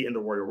to be in the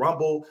Royal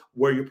Rumble,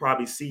 where you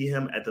probably see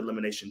him at the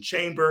Elimination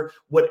Chamber,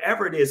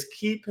 whatever it is,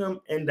 keep him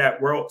in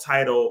that world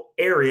title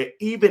area,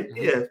 even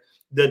if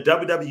the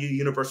WWE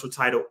Universal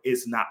title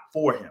is not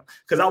for him.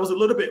 Because I was a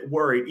little bit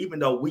worried, even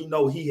though we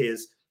know he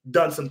has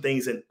done some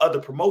things in other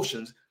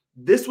promotions,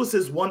 this was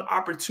his one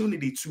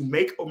opportunity to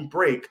make or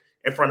break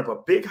in front of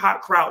a big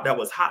hot crowd that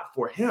was hot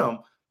for him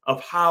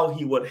of how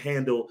he would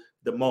handle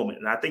the moment.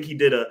 And I think he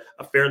did a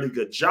fairly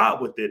good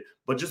job with it,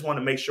 but just want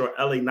to make sure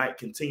LA Knight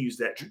continues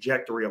that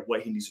trajectory of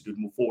what he needs to do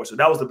to move forward. So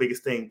that was the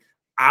biggest thing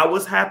I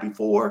was happy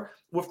for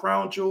with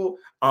Crown Jewel,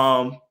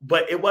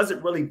 but it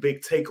wasn't really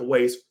big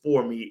takeaways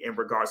for me in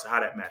regards to how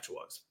that match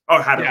was,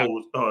 or how the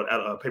whole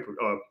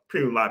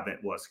premium live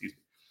event was, excuse me.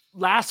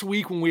 Last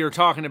week when we were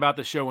talking about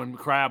the show when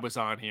Crab was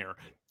on here,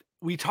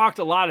 we talked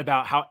a lot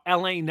about how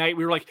LA Knight,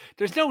 we were like,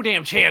 there's no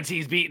damn chance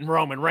he's beating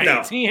Roman Reigns.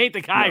 No. He ain't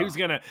the guy who's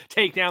going to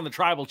take down the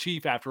tribal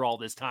chief after all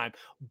this time.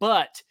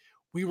 But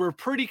we were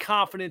pretty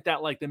confident that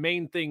the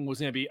main thing was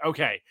going to be,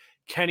 okay,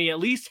 can he at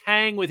least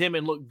hang with him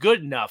and look good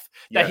enough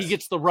that he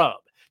gets the rub,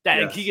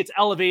 that he gets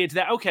elevated to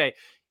that, okay,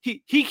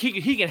 he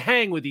can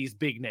hang with these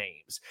big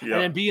names and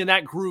then be in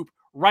that group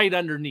right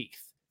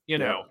underneath,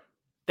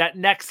 that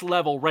next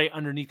level right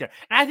underneath there.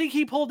 And I think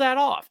he pulled that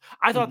off.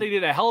 I thought they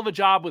did a hell of a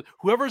job with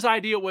whoever's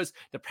idea was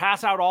to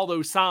pass out all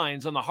those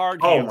signs on the hard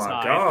cam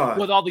side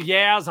with all the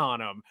yas on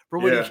them for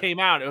when he came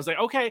out. It was like,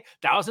 okay,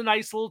 that was a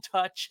nice little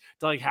touch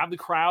to have the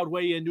crowd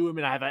weigh into him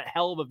and have a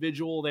hell of a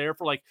visual there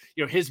for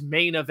his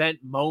main event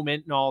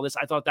moment and all this.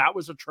 I thought that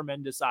was a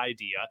tremendous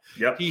idea.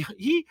 Yep.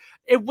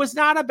 It was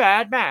not a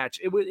bad match.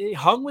 It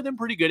hung with him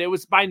pretty good. It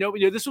was by no,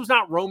 this was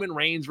not Roman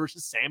Reigns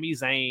versus Sami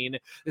Zayn.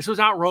 This was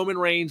not Roman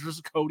Reigns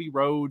versus Cody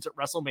Rhodes at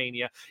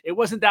WrestleMania. It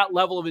wasn't that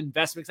level of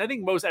investment. I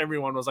think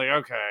everyone was like,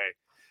 okay,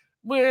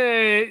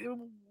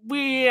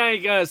 we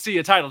ain't gonna see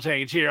a title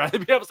change here. I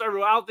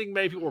don't think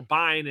many people were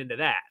buying into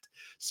that.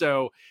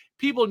 So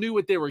people knew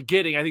what they were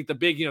getting. I think the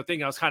big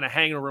thing I was kind of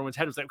hanging over everyone's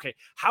head was like, okay,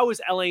 how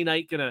is LA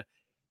Knight gonna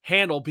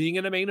handle being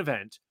in a main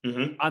event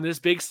on this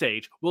big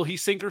stage? Will he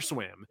sink or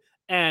swim?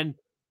 And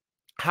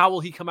how will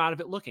he come out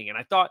of it looking? And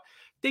I thought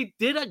they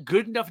did a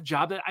good enough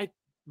job that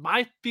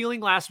my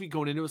feeling last week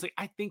going into it was like,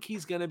 I think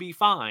he's going to be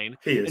fine.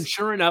 And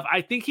sure enough,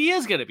 I think he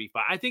is going to be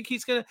fine. I think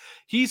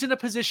he's in a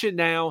position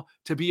now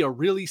to be a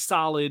really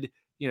solid,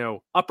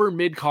 upper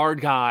mid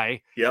card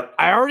guy. Yep.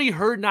 I already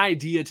heard an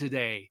idea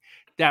today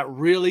that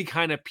really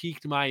kind of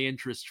piqued my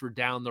interest for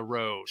down the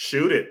road.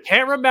 Shoot it.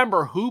 Can't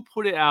remember who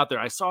put it out there.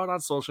 I saw it on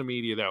social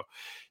media though.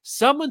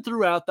 Someone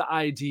threw out the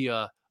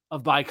idea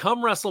of by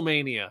come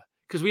WrestleMania,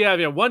 because we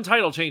have one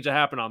title change that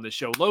happened on this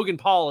show. Logan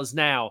Paul is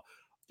now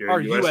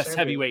our U.S.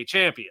 heavyweight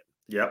champion.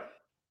 Yep.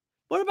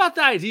 What about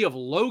the idea of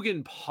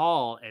Logan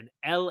Paul and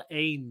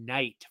LA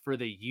Knight for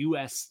the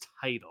U.S.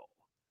 title?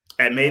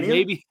 At Mania?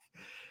 Maybe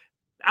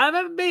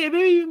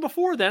even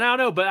before then. I don't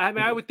know. But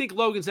I would think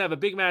Logan's going to have a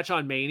big match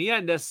on Mania,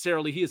 and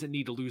necessarily he doesn't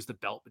need to lose the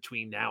belt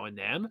between now and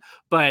then.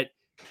 But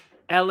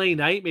LA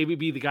Knight maybe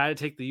be the guy to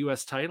take the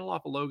U.S. title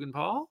off of Logan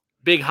Paul.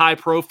 Big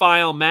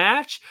high-profile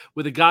match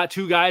with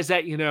two guys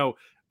that,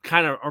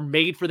 kind of are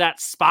made for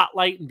that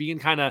spotlight and being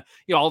kind of,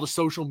 all the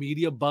social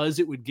media buzz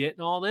it would get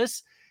and all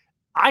this.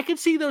 I could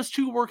see those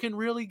two working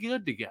really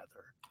good together.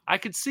 I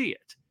could see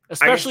it,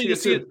 especially to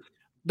see it.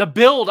 The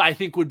build, I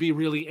think, would be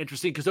really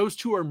interesting because those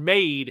two are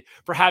made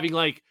for having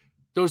like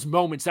those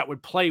moments that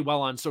would play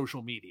well on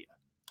social media.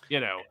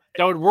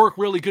 That would work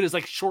really good as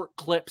like short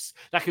clips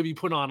that could be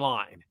put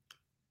online.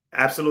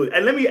 Absolutely.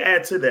 And let me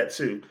add to that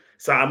too.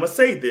 So I'm going to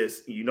say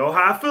this. You know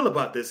how I feel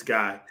about this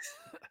guy.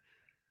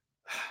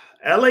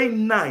 LA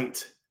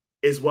Knight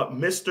is what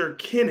Mr.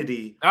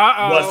 Kennedy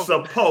was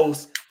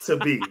supposed to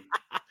be.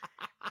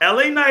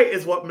 LA Knight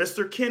is what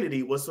Mr.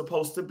 Kennedy was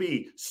supposed to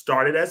be.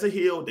 Started as a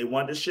heel. They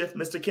wanted to shift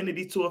Mr.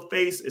 Kennedy to a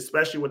face,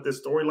 especially with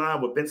this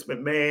storyline with Vince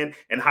McMahon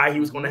and how he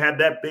was going to have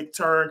that big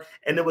turn.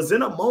 And it was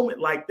in a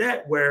moment like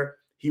that where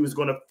he was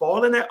going to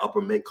fall in that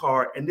upper mid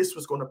card, and this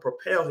was going to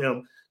propel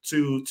him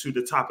to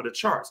the top of the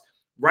charts.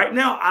 Right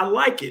now, I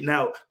like it.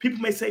 Now, people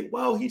may say,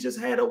 well, he just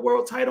had a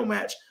world title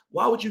match.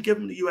 Why would you give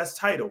him the U.S.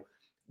 title?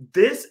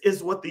 This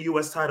is what the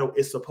U.S. title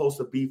is supposed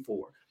to be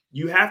for.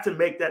 You have to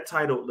make that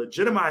title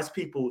legitimize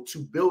people to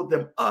build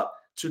them up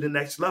to the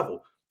next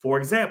level. For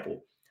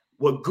example,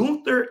 what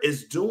Gunther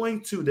is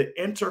doing to the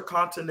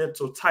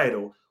Intercontinental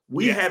title,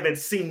 we haven't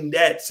seen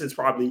that since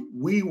probably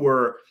we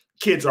were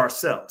kids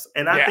ourselves.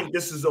 And I think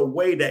this is a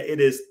way that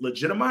it is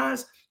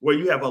legitimized, where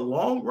you have a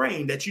long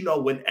reign that,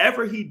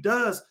 whenever he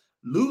does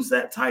lose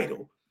that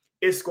title,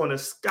 it's going to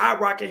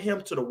skyrocket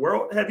him to the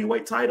world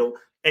heavyweight title,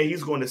 and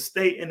he's going to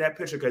stay in that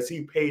picture because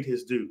he paid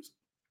his dues.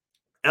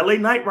 LA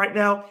Knight right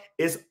now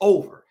is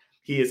over.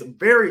 He is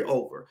very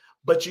over.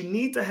 But you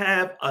need to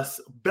have a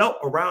belt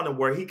around him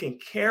where he can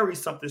carry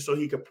something so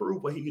he can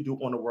prove what he can do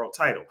on the world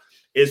title.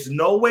 There's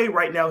no way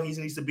right now he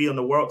needs to be on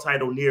the world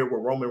title near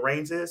where Roman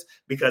Reigns is,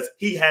 because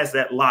he has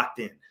that locked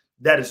in.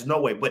 That is no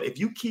way. But if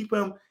you keep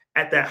him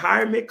at that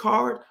higher mid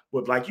card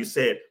with, like you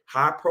said,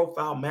 high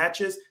profile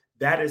matches,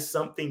 that is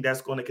something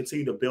that's going to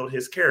continue to build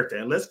his character.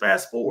 And let's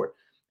fast forward.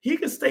 He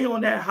can stay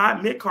on that high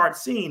mid card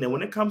scene. And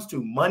when it comes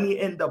to Money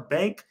in the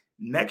Bank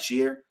next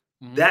year,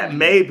 that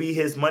may be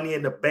his Money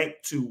in the Bank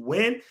to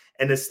win.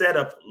 And instead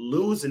of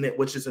losing it,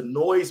 which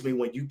annoys me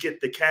when you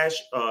get the cash,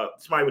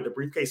 somebody with the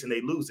briefcase and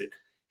they lose it,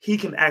 he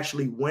can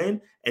actually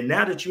win. And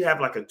now that you have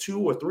like a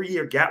 2 or 3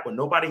 year gap where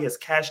nobody has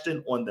cashed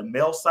in on the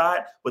male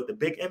side with the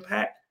big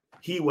impact,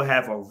 he will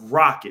have a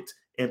rocket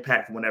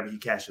impact whenever he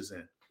cashes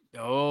in.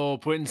 Oh,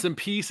 putting some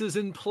pieces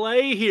in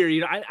play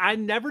here. I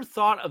never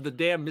thought of the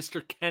damn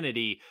Mr.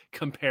 Kennedy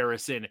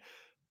comparison,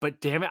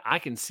 but damn it, I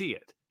can see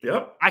it.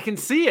 Yep. I can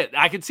see it.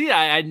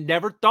 I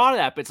never thought of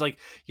that, but it's like,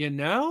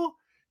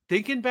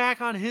 thinking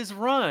back on his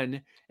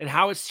run and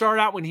how it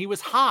started out when he was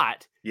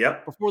hot.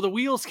 Yep. Before the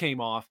wheels came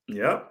off.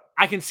 Yep.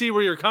 I can see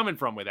where you're coming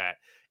from with that.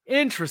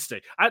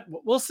 Interesting.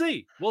 We'll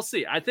see.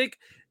 I think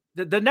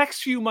the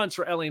next few months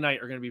for LA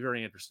Knight are going to be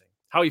very interesting.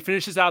 How he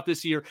finishes out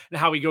this year and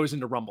how he goes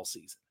into Rumble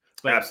season.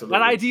 But absolutely.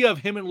 That idea of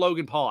him and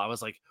Logan Paul, I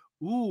was like,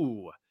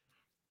 ooh,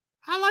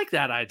 I like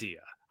that idea.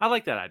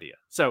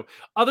 So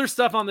other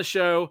stuff on the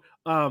show.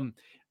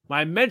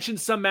 I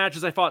mentioned some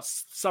matches I thought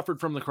suffered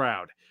from the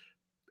crowd.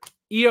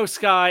 Io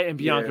Sky and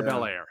Bianca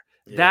Belair.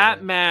 Yeah.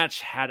 That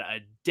match had a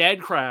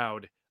dead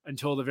crowd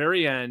until the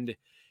very end.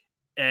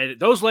 And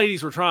those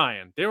ladies were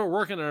trying. They were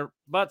working their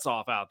butts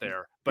off out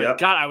there. But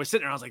God, I was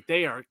sitting there. I was like,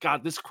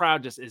 this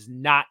crowd just is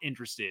not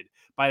interested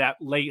by that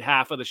late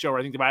half of the show.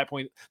 I think by that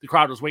point, the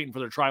crowd was waiting for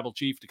their tribal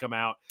chief to come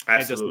out.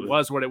 Absolutely. And just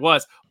was what it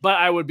was. But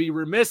I would be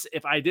remiss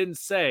if I didn't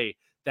say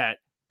that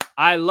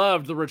I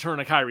loved the return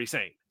of Kairi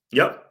Sane.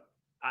 Yep.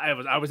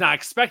 I was not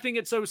expecting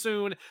it so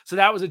soon. So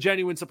that was a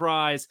genuine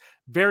surprise.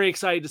 Very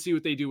excited to see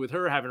what they do with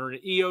her, having her and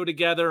Io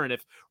together. And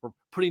if we're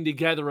putting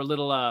together a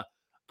little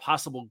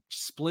possible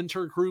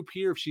splinter group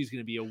here, if she's going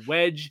to be a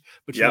wedge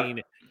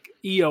between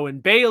Io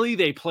and Bayley.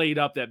 They played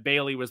up that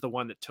Bayley was the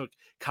one that took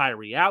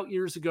Kairi out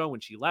years ago when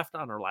she left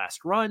on her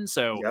last run.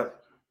 So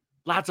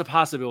lots of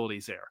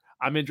possibilities there.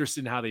 I'm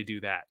interested in how they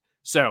do that.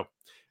 So,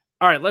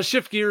 all right, let's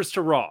shift gears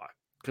to Raw.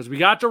 because we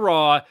got to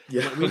Raw.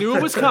 Yeah. We knew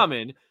it was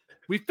coming.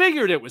 We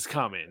figured it was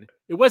coming.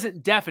 It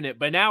wasn't definite,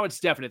 but now it's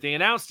definite. They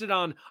announced it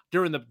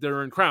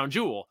during Crown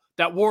Jewel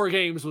that War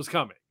Games was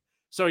coming.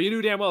 So you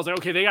knew damn well, like,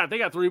 okay, they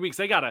got 3 weeks.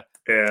 They gotta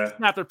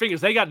snap their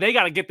fingers. They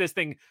gotta get this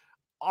thing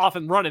off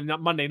and running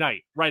Monday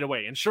night right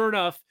away. And sure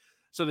enough,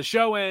 so the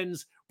show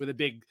ends with a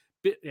big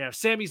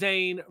Sami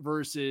Zayn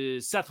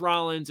versus Seth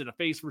Rollins in a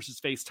face versus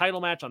face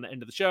title match on the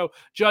end of the show.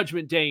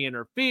 Judgment Day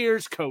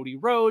interferes. Cody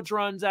Rhodes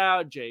runs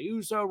out. Jey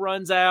Uso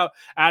runs out.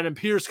 Adam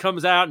Pearce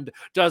comes out and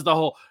does the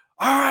whole,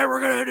 all right, we're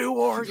going to do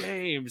War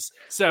Games.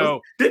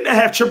 So didn't they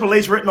have Triple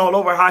H written all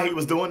over how he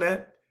was doing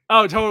that?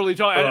 Oh, totally.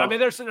 I mean,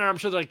 they're sitting there, I'm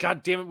sure they're like,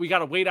 God damn it, we got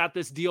to wait out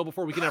this deal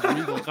before we can have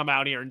Regal come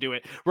out here and do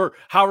it. Or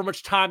however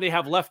much time they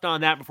have left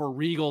on that before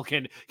Regal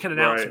can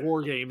announce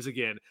War Games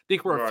again. I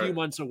think we're a few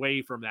months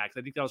away from that,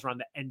 because I think that was around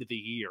the end of the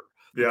year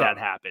that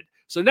happened.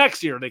 So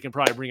next year, they can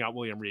probably bring out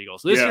William Regal.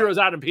 So this year was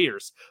Adam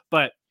Pearce,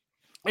 but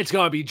it's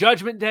going to be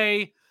Judgment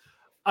Day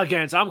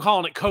against, I'm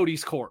calling it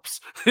Cody's corpse.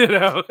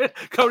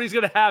 Cody's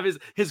going to have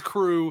his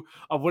crew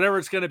of whatever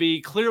it's going to be.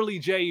 Clearly,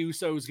 Jey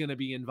Uso is going to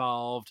be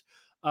involved.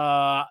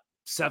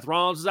 Seth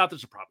Rollins is out there,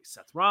 so probably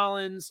Seth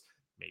Rollins,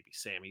 maybe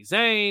Sami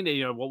Zayn.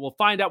 We'll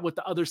find out what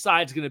the other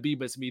side's going to be,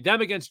 but it's going to be them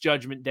against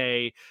Judgment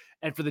Day.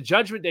 And for the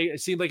Judgment Day, it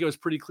seemed like it was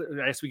pretty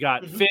clear. I guess we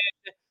got Finn,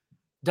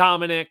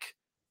 Dominic,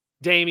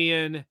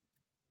 Damian,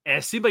 and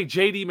it seemed like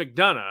JD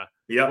McDonough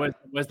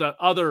was the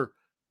other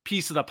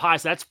piece of the pie.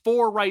 So that's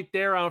 4 right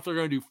there. I don't know if they're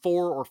going to do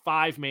 4 or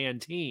 5-man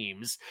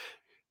teams.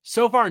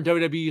 So far in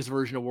WWE's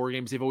version of War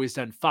Games, they've always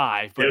done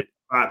 5. But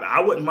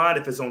I wouldn't mind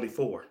if it's only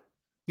 4.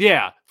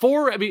 Yeah,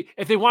 4. I mean,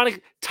 if they want to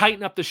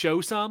tighten up the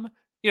show some,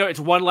 it's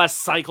one less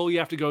cycle you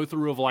have to go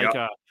through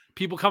of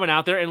people coming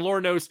out there. And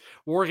Lord knows,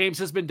 War Games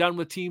has been done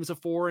with teams of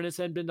 4 and it's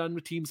been done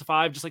with teams of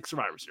 5, just like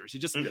Survivor Series. It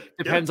just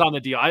depends on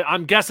the deal.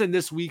 I'm guessing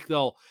this week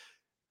they'll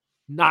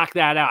knock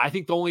that out. I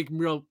think the only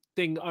real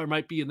thing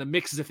might be in the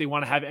mix is if they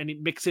want to have any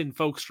mix in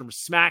folks from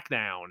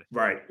SmackDown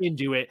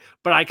into it.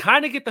 But I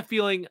kind of get the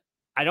feeling,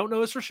 I don't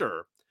know this for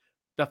sure.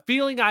 The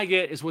feeling I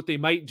get is what they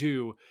might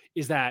do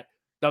is that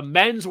the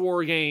men's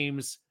War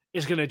Games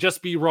is going to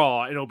just be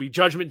Raw. It'll be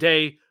Judgment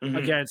Day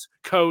against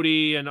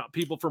Cody and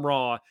people from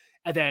Raw.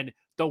 And then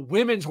the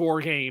women's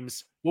War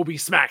Games will be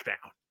SmackDown.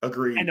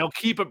 Agreed. And they'll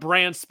keep it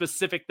brand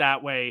specific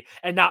that way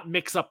and not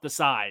mix up the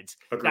sides.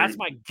 Agreed. That's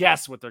my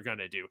guess what they're going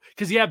to do.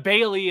 Because you have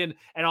Bayley and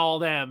all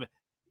them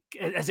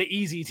as an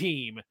easy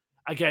team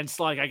against,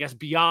 like, I guess,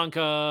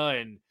 Bianca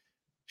and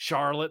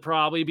Charlotte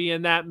probably be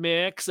in that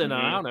mix. And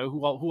I don't know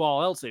who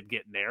all else they'd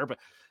get in there. But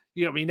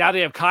now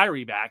they have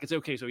Kyrie back. It's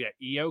okay. So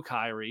Io,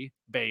 Kyrie,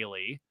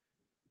 Bayley.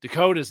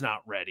 Dakota's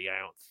not ready, I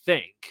don't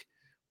think.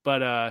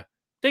 But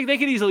they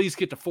could easily at least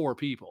get to 4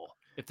 people.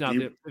 If not,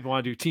 if they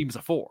want to do teams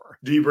of 4.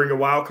 Do you bring a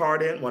wild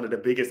card in? One of the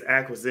biggest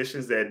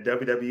acquisitions that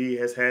WWE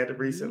has had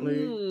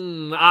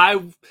recently?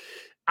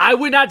 I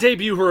would not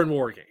debut her in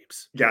War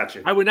Games.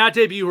 Gotcha. I would not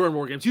debut her in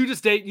War Games. You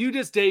just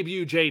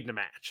debut Jade in a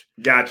match.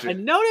 Gotcha.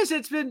 And notice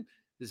it's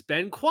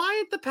been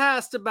quiet the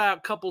past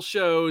about couple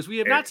shows. We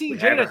have not seen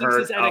Jade, I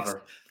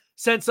think,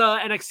 since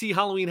NXT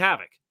Halloween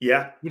Havoc.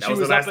 Yeah. When she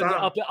was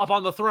up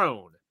on the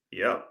throne.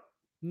 Yep.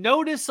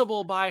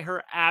 Noticeable by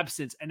her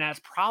absence. And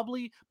that's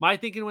probably my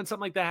thinking when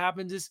something like that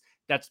happens is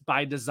that's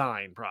by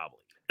design, probably.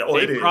 Oh,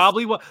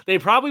 they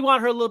probably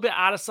want her a little bit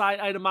out of sight,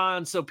 item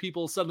on, so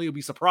people suddenly will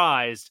be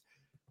surprised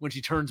when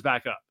she turns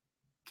back up.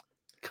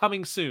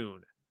 Coming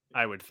soon,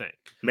 I would think.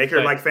 Make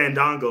her like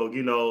Fandango,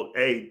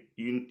 hey,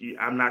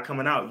 I'm not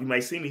coming out. You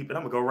may see me, but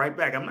I'm going to go right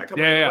back. I'm not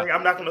coming out.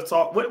 I'm not going to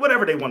talk.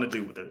 Whatever they want to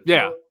do with it.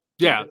 Yeah.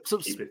 So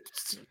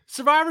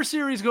Survivor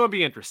Series is going to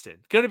be interesting.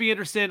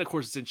 Of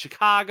course, it's in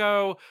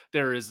Chicago.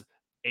 There is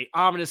a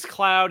ominous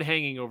cloud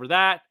hanging over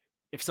that.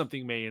 If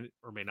something may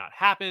or may not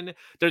happen,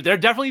 they're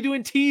definitely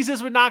doing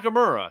teases with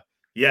Nakamura.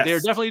 Yes, they're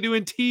definitely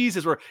doing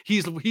teases where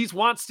he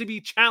wants to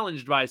be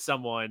challenged by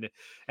someone,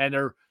 and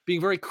they're being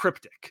very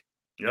cryptic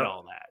and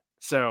all that.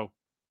 So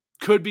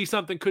could be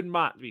something, could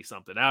not be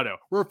something. I don't know.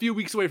 We're a few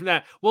weeks away from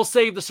that. We'll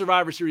save the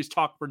Survivor Series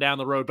talk for down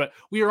the road, but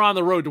we are on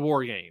the road to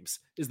War Games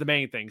is the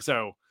main thing.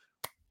 So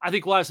I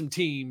think we'll have some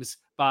teams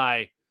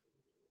by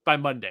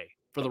Monday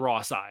for the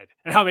Raw side.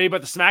 And how many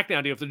about the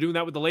SmackDown deal? If they're doing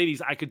that with the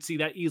ladies, I could see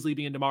that easily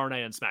being tomorrow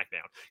night on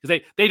SmackDown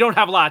because they don't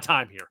have a lot of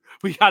time here.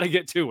 We got to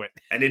get to it.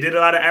 And they did a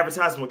lot of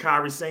advertising with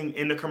Kyrie saying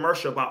in the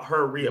commercial about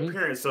her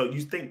reappearance. So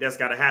you think that's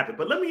got to happen.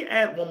 But let me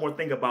add one more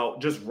thing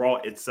about just Raw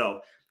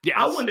itself. Yes.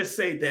 I want to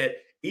say that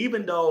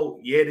even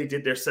though, they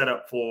did their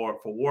setup for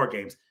War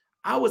Games,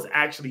 I was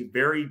actually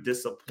very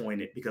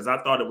disappointed because I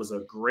thought it was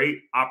a great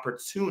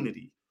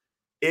opportunity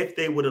if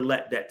they would have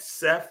let that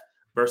Seth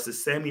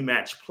versus Sami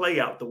match play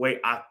out the way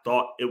I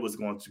thought it was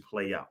going to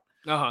play out.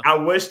 I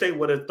wish they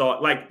would have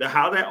thought, like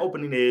how that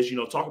opening is,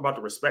 talk about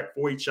the respect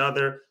for each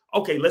other.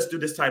 Okay, let's do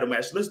this title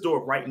match. Let's do it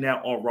right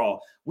now on Raw.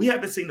 We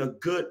haven't seen a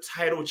good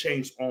title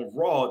change on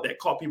Raw that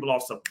caught people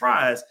off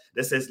surprise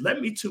that says,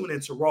 let me tune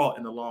into Raw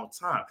in a long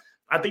time.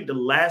 I think the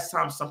last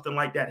time something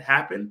like that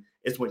happened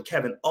is when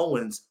Kevin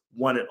Owens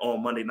won it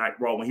on Monday Night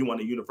Raw when he won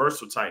the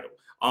Universal title.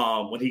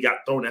 When he got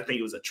thrown, I think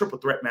it was a triple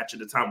threat match at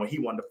the time when he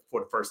won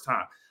for the first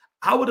time.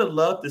 I would have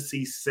loved to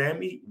see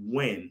Sammy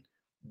win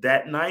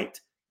that night,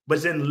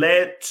 but then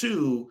led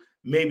to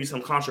maybe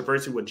some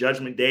controversy with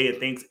Judgment Day and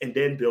things, and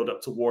then build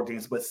up to War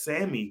Games. But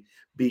Sammy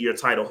be your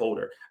title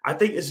holder. I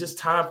think it's just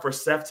time for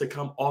Seth to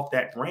come off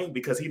that reign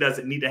because he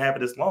doesn't need to have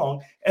it as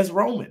long as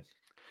Roman.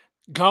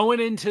 Going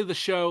into the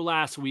show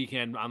last week,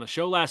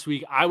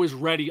 I was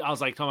ready. I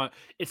was like,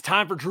 it's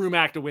time for Drew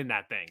Mac to win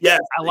that thing. Yes,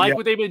 I like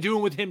what they've been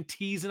doing with him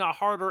teasing a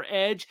harder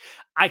edge.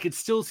 I could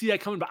still see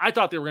that coming, but I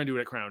thought they were going to do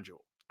it at Crown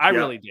Jewel. I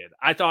really did.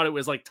 I thought it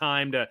was like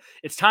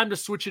it's time to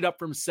switch it up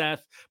from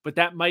Seth, but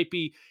that might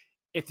be,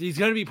 if he's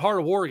going to be part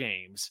of War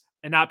Games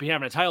and not be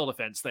having a title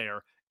defense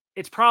there,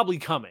 it's probably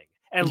coming.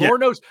 And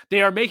Lord knows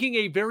they are making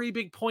a very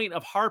big point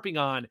of harping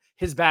on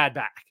his bad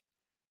back.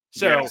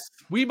 So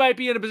we might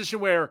be in a position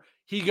where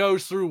he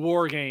goes through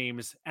War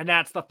Games and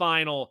that's the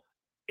final.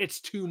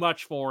 It's too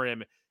much for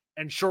him.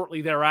 And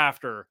shortly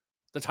thereafter,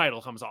 the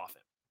title comes off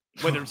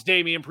him, whether it's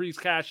Damian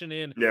Priest cashing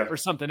in or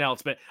something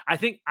else. But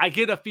I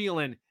get a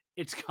feeling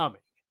it's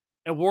coming,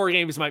 and War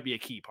Games might be a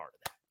key part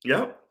of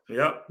that.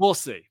 Yep. We'll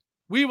see.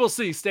 We will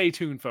see. Stay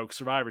tuned, folks.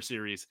 Survivor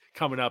Series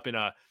coming up in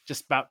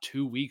just about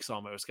 2 weeks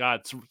almost. God,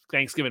 it's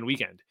Thanksgiving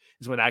weekend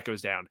is when that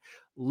goes down.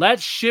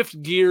 Let's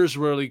shift gears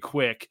really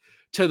quick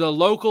to the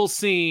local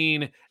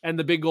scene and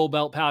the Big Gold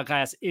Belt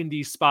Podcast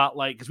Indie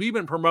Spotlight, because we've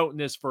been promoting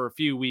this for a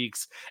few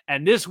weeks,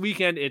 and this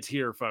weekend it's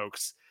here,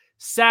 folks.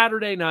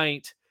 Saturday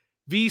night,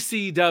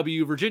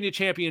 VCW, Virginia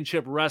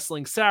Championship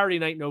Wrestling, Saturday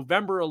night,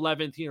 November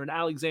 11th, here in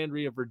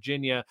Alexandria,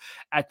 Virginia,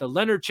 at the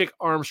Leonard Chick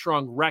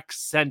Armstrong Rec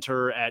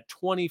Center at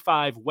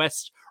 25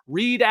 West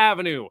Reed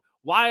Avenue.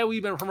 Why have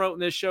we been promoting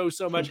this show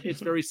so much?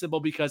 It's very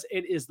simple, because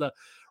it is the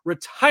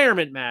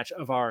retirement match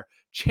of our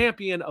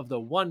champion of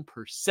the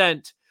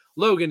 1%.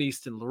 Logan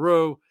Easton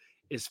LaRue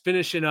is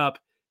finishing up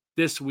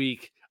this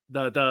week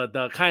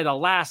the kind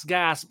of last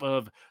gasp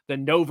of the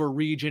Nova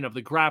region, of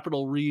the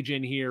Grapple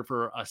region here,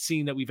 for a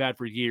scene that we've had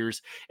for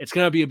years. It's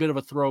going to be a bit of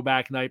a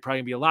throwback night. Probably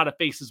going to be a lot of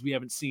faces we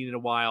haven't seen in a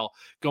while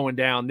going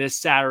down this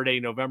Saturday,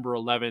 November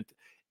 11th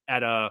at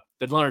the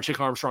Leonard Chick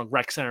Armstrong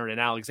Rec Center in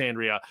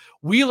Alexandria.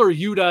 Wheeler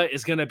Yuta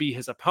is going to be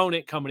his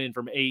opponent, coming in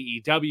from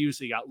AEW.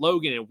 So you got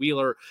Logan and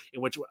Wheeler,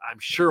 in which I'm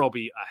sure will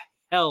be a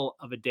hell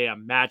of a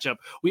damn matchup.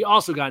 We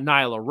also got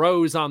Nyla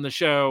Rose on the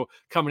show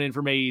coming in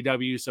from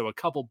AEW, so a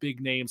couple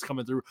big names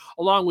coming through,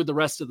 along with the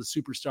rest of the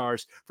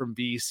superstars from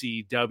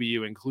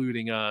VCW,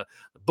 including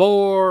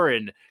Boar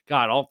and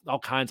God, all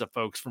kinds of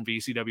folks from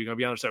VCW going to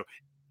be on there. So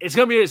it's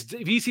going to be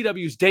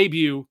VCW's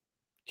debut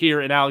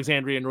here in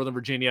Alexandria, Northern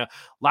Virginia.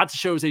 Lots of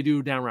shows they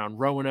do down around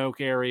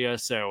Roanoke area,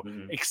 so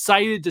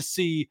excited to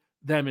see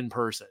them in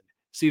person,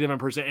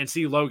 and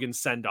see Logan's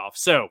send-off.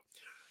 So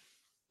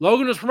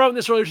Logan was promoting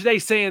this earlier today,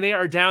 saying they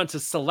are down to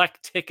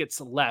select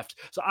tickets left.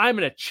 So I'm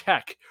going to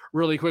check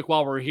really quick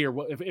while we're here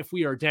if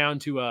we are down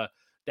to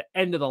the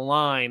end of the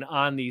line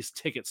on these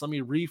tickets. Let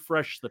me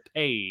refresh the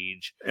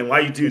page. And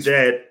while you do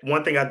that,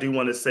 one thing I do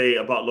want to say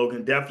about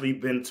Logan, definitely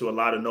been to a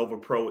lot of Nova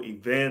Pro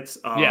events.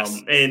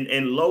 Yes.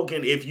 And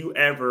Logan, if you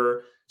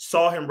ever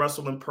saw him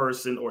wrestle in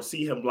person or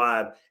see him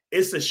live,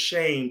 it's a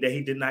shame that he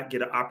did not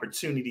get an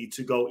opportunity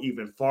to go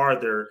even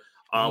farther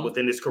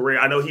within his career.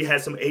 I know he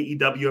had some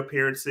AEW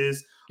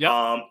appearances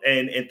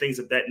and things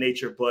of that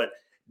nature, but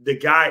the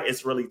guy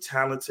is really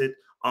talented.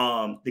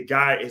 The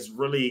guy is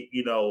really,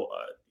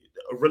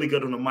 really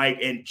good on the mic,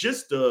 and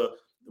just the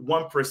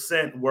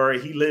 1% where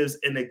he lives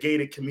in a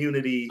gated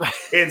community,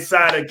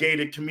 inside a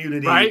gated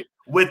community,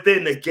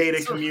 within the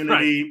gated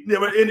community.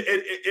 Right.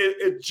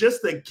 It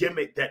just the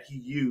gimmick that he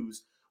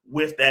used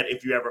with that.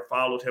 If you ever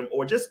followed him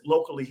or just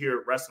locally here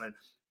at wrestling,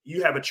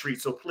 you have a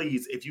treat. So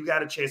please, if you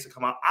got a chance to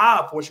come out,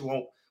 I unfortunately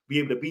won't be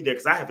able to be there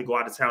because I have to go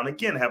out of town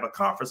again, have a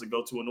conference to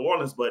go to in New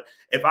Orleans. But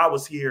if I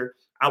was here,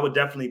 I would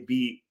definitely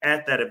be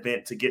at that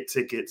event to get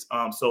tickets.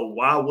 So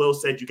while Will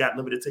said you got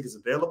limited tickets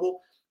available,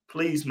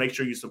 please make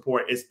sure you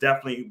support. It's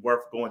definitely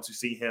worth going to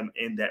see him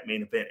in that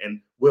main event.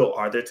 And Will,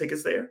 are there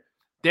tickets there?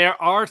 There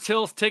are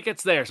still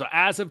tickets there. So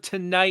as of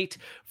tonight,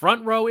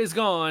 front row is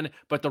gone,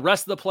 but the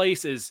rest of the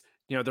place is,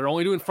 they're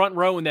only doing front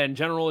row and then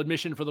general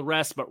admission for the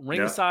rest, but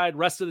ringside,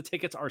 rest of the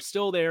tickets are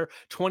still there.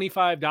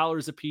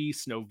 $25 a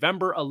piece,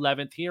 November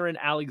 11th here in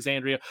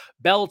Alexandria.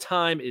 Bell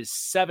time is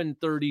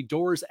 7:30,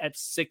 doors at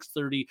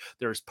 6:30.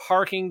 There's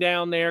parking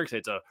down there because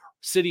it's a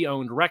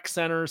city-owned rec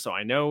center. So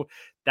I know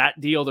that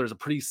deal, there's a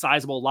pretty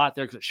sizable lot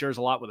there because it shares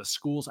a lot with the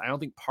schools. I don't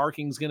think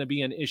parking is going to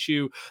be an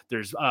issue.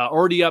 There's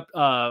already up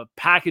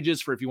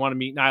packages for if you want to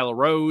meet Nyla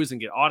Rose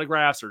and get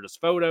autographs or just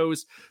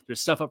photos.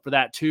 There's stuff up for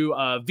that too.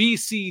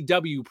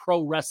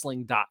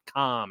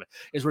 VCWProWrestling.com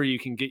is where you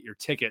can get your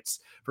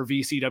tickets for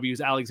VCW's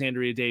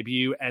Alexandria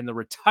debut and the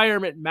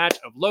retirement match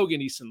of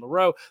Logan Easton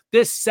LaRue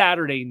this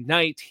Saturday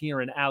night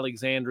here in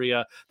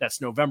Alexandria.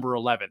 That's November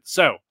 11th.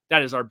 So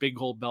that is our Big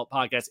Gold Belt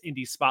Podcast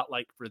Indie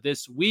Spotlight for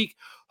this week.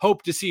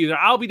 Hope to see you there.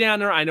 I'll be down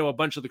there. I know a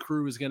bunch of the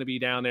crew is going to be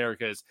down there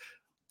because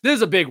This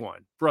is a big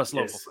one for us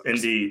local Yes,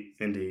 folks.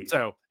 indeed.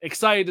 So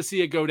excited to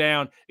see it go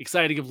down.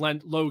 Excited to give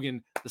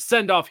Logan the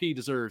send-off he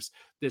deserves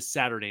this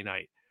Saturday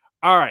night.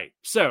 All right,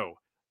 so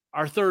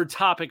our third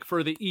topic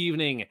for the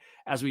evening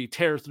as we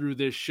tear through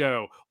this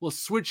show, we'll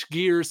switch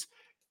gears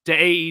to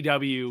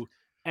AEW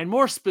and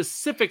more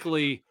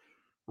specifically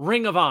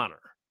Ring of Honor,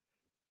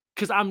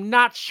 because I'm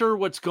not sure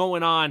what's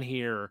going on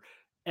here.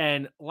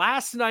 And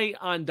last night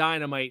on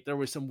Dynamite, there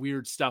was some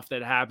weird stuff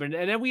that happened.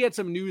 And then we had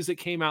some news that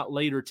came out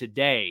later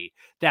today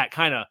that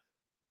kind of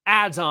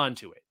adds on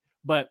to it.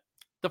 But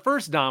the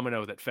first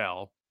domino that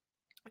fell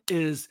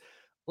is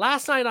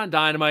last night on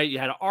Dynamite, you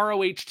had an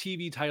ROH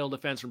TV title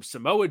defense from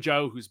Samoa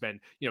Joe, who's been,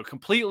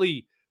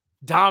 completely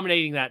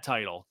dominating that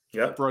title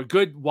for a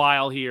good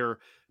while here,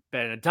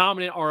 been a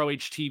dominant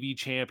ROH TV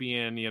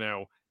champion,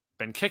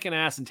 been kicking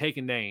ass and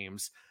taking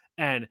names.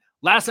 And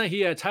last night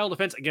he had a title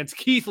defense against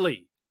Keith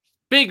Lee.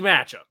 Big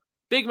matchup,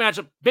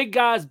 big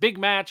guys, big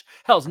match.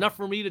 Hell, it's enough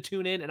for me to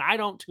tune in, and I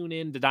don't tune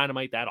in to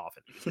Dynamite that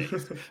often these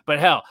days. But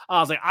hell, I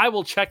was like, I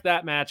will check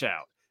that match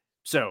out.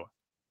 So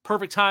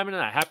perfect timing,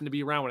 and I happened to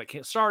be around when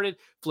it started,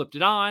 flipped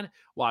it on,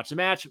 watched the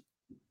match,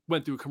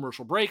 went through a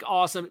commercial break.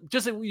 Awesome.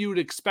 Just like you would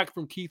expect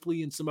from Keith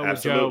Lee and Samoa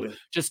Joe.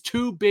 Just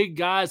two big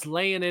guys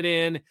laying it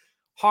in,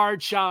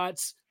 hard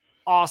shots.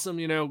 Awesome,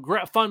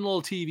 fun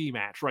little TV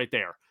match right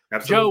there.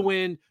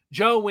 Absolutely.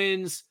 Joe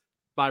wins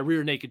by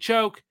rear naked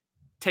choke,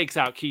 takes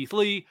out Keith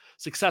Lee,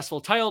 successful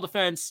title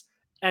defense.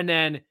 And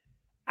then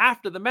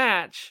after the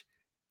match,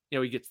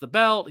 he gets the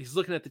belt, he's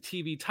looking at the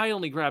TV title,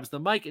 and he grabs the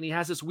mic, and he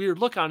has this weird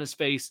look on his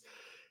face.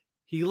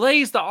 He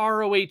lays the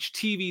ROH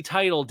TV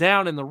title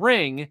down in the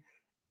ring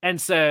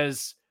and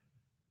says,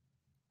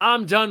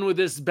 I'm done with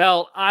this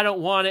belt. I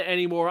don't want it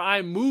anymore.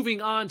 I'm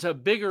moving on to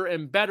bigger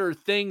and better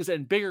things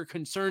and bigger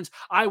concerns.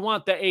 I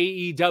want the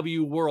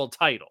AEW world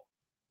title.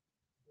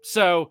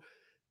 So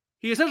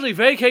he essentially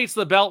vacates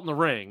the belt in the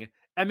ring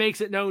and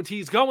makes it known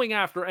he's going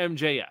after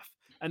MJF.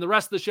 And the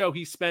rest of the show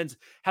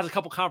has a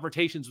couple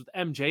confrontations with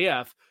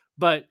MJF,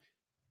 but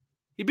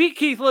he beat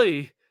Keith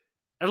Lee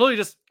and literally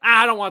just,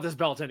 I don't want this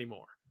belt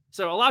anymore.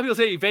 So a lot of people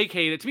say he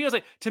vacated.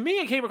 To me,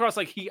 it came across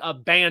like he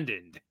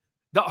abandoned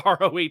the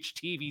ROH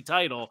TV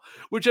title,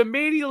 which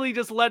immediately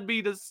just led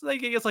me to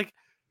thinking, it's like,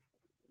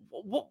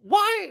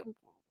 why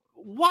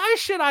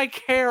should I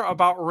care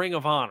about Ring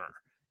of Honor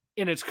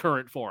in its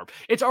current form?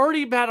 It's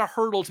already been a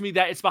hurdle to me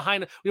that it's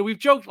behind, we've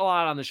joked a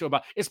lot on the show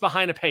about it's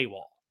behind a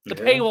paywall, the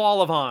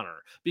paywall of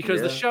Honor,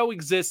 because the show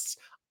exists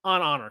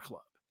on Honor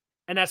Club.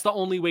 And that's the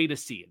only way to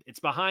see it. It's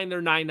behind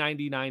their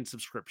 $9.99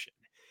 subscription.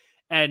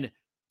 And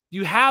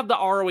you have the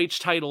ROH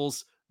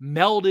titles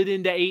melded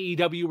into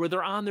AEW where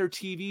they're on their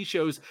TV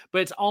shows,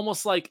 but it's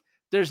almost like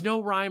there's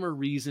no rhyme or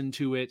reason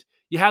to it.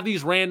 You have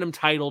these random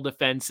title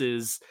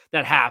defenses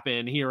that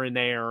happen here and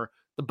there.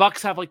 The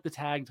Bucks have like the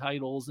tag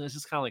titles, and it's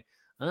just kind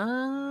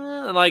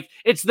of like,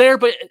 it's there,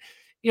 but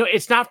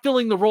it's not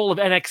filling the role of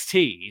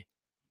NXT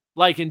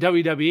like in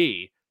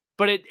WWE,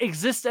 but it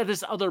exists as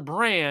this other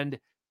brand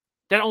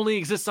that only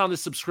exists on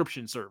this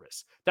subscription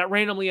service that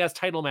randomly has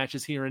title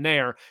matches here and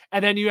there.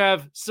 And then you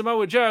have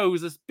Samoa Joe,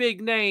 who's this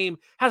big name,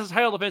 has a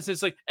title defense, and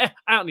it's like, I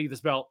don't need this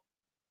belt.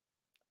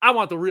 I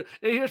want the real.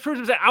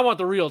 I want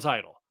the real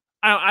title.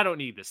 I don't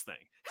need this thing.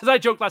 Because I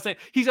joked last night,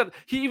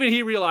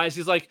 he realized,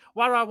 he's like,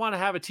 why do I want to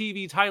have a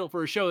TV title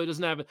for a show that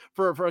doesn't have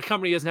for a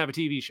company that doesn't have a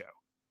TV show?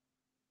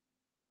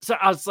 So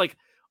I was like,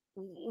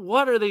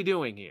 what are they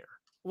doing here?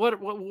 What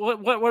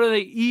are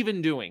they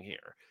even doing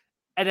here?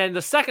 And then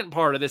the second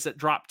part of this that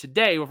dropped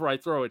today, before I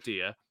throw it to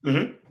you,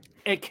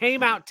 it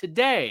came out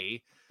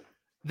today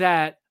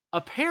that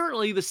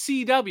apparently the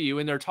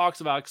CW, in their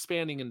talks about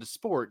expanding into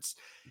sports,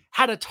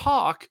 had a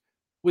talk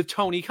with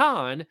Tony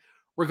Khan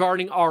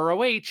regarding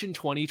ROH in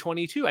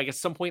 2022, I guess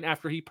some point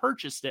after he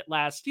purchased it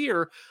last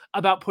year,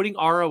 about putting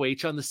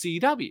ROH on the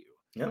CW.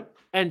 Yep.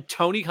 And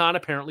Tony Khan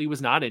apparently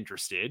was not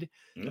interested.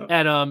 Yep.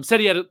 And said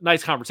he had a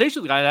nice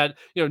conversation with the guy that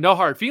had, no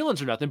hard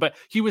feelings or nothing, but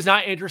he was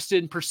not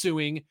interested in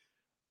pursuing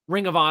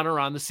Ring of Honor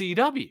on the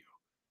CW.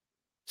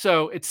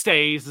 So it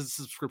stays as a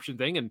subscription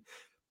thing, and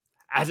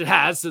as it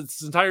has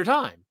its entire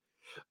time.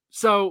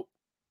 So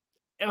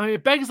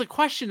it begs the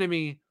question to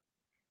me,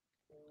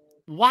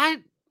 what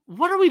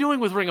are we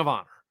doing with Ring of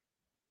Honor?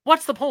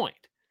 What's the point?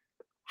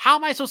 How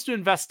am I supposed to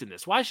invest in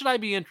this? Why should I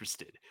be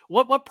interested?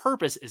 What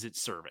purpose is it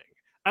serving?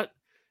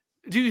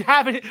 Do you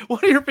have any?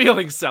 What are your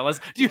feelings,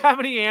 Celis? Do you have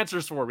any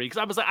answers for me? Because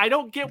I was like, I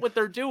don't get what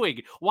they're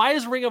doing. Why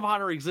does Ring of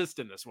Honor exist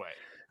in this way?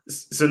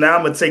 So now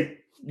I'm gonna take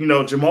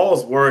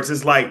Jamal's words.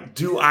 It's like,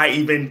 do I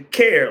even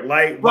care?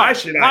 Like, why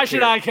should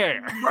I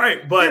care?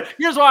 Right, but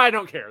here's why I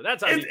don't care.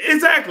 That's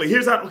exactly.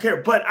 Here's why I don't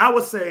care. But I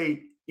would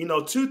say,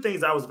 two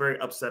things I was very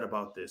upset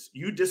about this.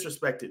 You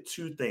disrespected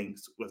two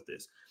things with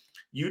this.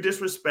 You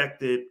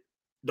disrespected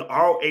the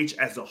ROH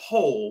as a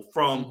whole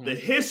from the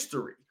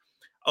history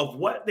of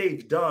what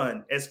they've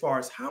done as far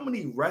as how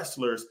many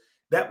wrestlers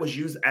that was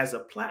used as a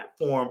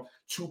platform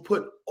to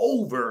put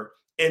over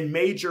in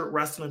major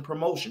wrestling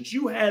promotions.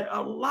 You had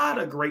a lot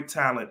of great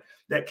talent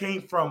that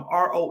came from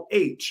ROH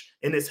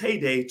in its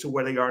heyday to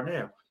where they are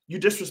now. you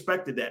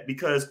disrespected that,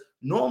 because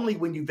normally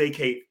when you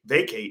vacate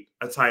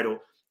a title,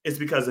 it's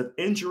because of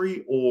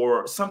injury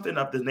or something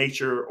of the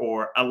nature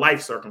or a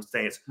life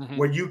circumstance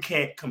where you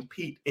can't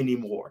compete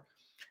anymore.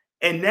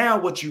 And now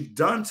what you've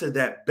done to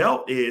that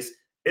belt is,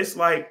 it's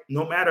like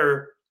no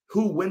matter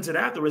who wins it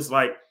after, it's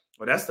like,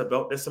 well, that's the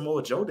belt that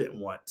Samoa Joe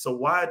didn't want. So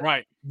why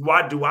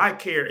do I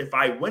care if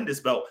I win this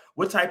belt?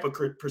 What type of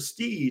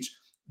prestige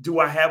do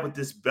I have with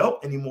this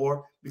belt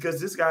anymore? Because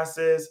this guy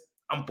says,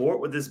 I'm bored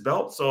with this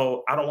belt,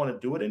 so I don't want to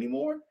do it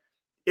anymore.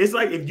 It's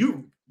like if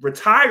you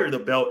retire the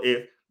belt,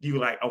 if you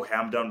like, okay,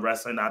 I'm done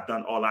wrestling, I've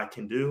done all I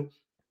can do.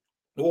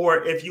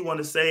 Or if you want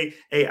to say,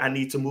 hey, I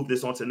need to move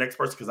this on to the next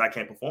person because I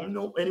can't perform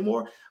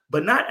anymore,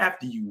 but not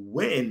after you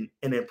win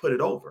and then put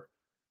it over.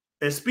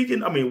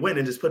 And win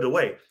and just put it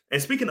away.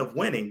 And speaking of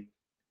winning,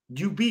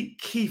 you beat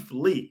Keith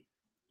Lee.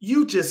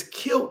 You just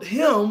killed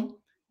him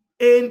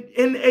in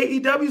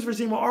AEW's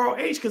regime of ROH,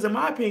 because in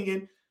my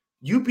opinion,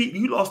 you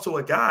lost to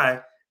a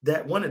guy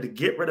that wanted to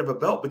get rid of a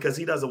belt because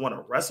he doesn't want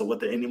to wrestle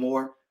with it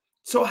anymore.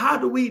 So how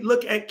do we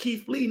look at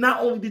Keith Lee? Not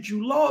only did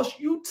you lose,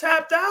 you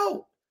tapped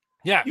out.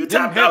 Yeah, you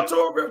tapped out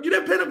you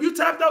didn't pin him. You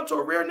tapped out to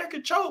a rear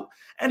naked choke.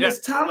 And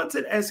as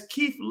talented as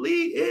Keith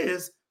Lee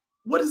is,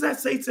 what does that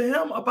say to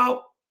him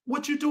about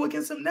what you do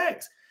against him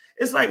next?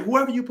 It's like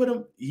whoever you put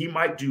him, he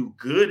might do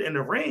good in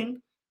the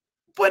ring,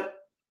 but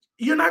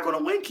you're not going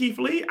to win, Keith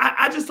Lee.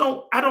 I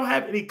don't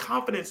have any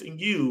confidence in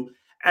you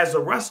as a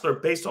wrestler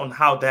based on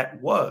how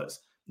that was.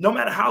 No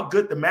matter how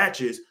good the match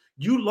is,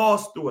 you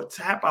lost through a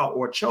tap out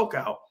or a choke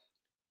out,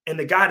 and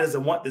the guy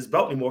doesn't want this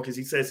belt anymore because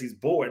he says he's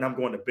bored and I'm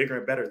going to bigger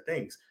and better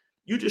things.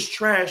 You just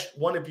trashed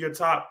one of your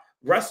top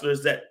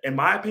wrestlers that, in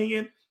my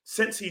opinion,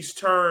 since he's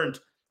turned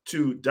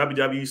to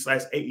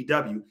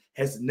WWE/AEW,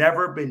 has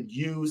never been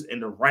used in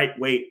the right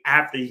way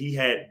after he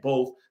had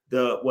both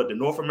the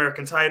North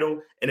American title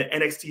and the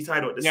NXT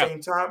title at the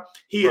same time.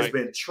 He has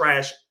been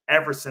trashed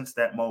ever since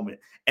that moment.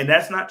 And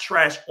that's not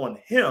trash on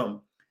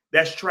him.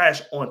 That's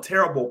trash on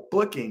terrible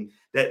booking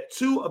that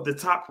two of the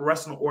top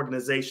wrestling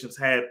organizations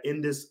have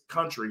in this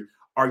country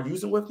are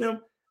using with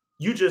him.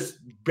 You just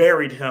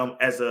buried him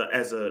as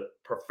a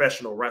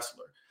professional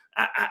wrestler.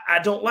 I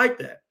don't like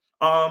that.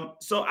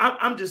 So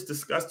I'm just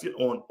disgusted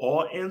on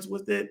all ends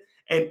with it.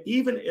 And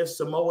even if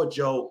Samoa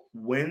Joe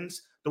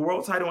wins the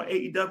world title in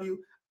AEW,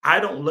 I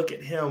don't look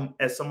at him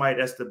as somebody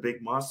that's the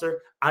big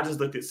monster. I just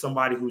look at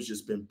somebody who's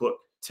just been booked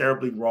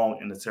terribly wrong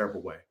in a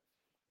terrible way.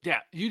 Yeah,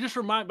 you just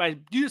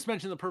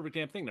mentioned the perfect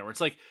damn thing there, where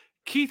it's like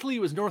Keith Lee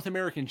was North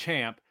American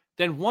champ,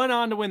 then went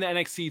on to win the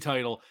NXT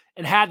title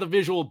and had the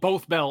visual of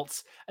both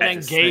belts,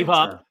 and then gave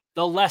up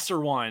the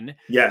lesser one.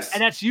 Yes.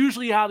 And that's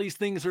usually how these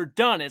things are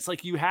done. It's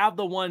like you have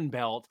the one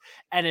belt,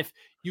 and if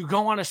you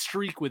go on a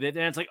streak with it,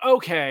 then it's like,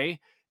 okay,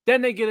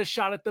 then they get a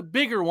shot at the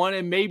bigger one,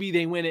 and maybe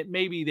they win it,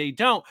 maybe they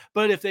don't.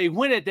 But if they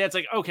win it, that's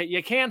like, okay,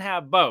 you can't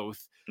have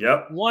both.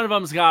 Yep. One of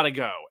them's got to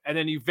go. And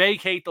then you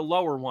vacate the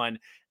lower one.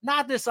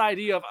 Not this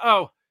idea of,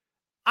 oh,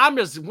 I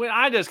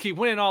just keep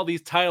winning all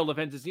these title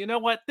defenses. You know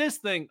what? This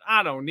thing,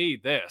 I don't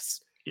need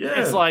this.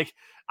 Yeah. It's like,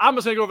 I'm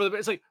just going to go over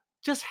it's like,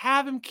 just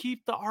have him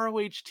keep the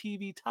ROH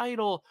TV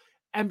title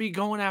and be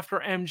going after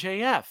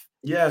MJF.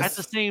 Yes. At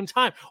the same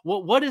time.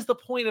 What is the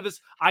point of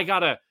this? I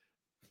gotta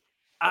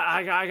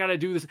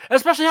do this.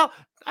 Especially how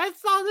I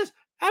saw this.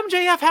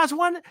 MJF has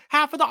one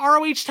half of the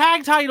ROH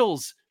tag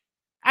titles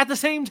at the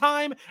same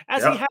time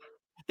as he has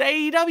the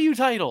AEW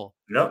title.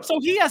 Yep. So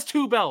he has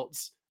two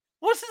belts.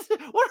 What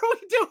are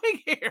we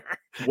doing here?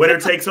 Winner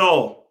takes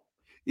all.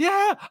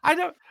 Yeah, I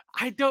don't,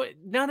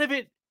 none of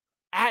it,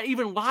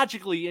 even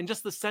logically, and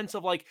just the sense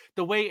of like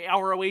the way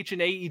ROH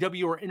and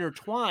AEW are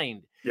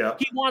intertwined. Yeah.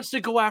 He wants to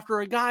go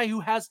after a guy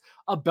who has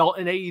a belt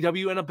in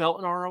AEW and a belt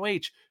in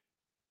ROH.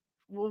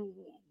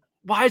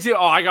 Why is it?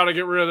 Oh, I got to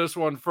get rid of this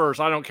one first.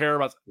 I don't care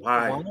about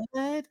why.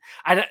 What?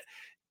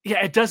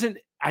 It doesn't.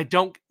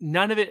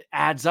 None of it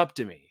adds up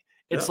to me.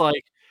 It's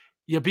like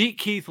you beat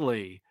Keith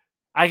Lee.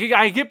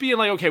 I get being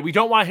like, okay, we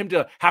don't want him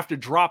to have to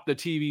drop the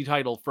TV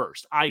title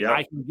first. I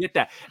can get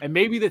that. And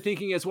maybe the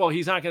thinking is, well,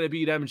 he's not going to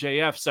beat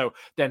MJF. So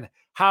then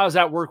how does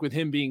that work with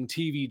him being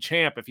TV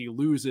champ if he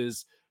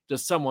loses to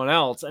someone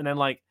else? And then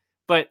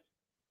but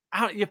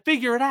you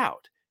figure it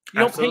out.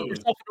 You don't paint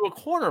yourself into a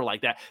corner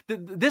like that.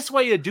 This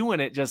way of doing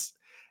it, just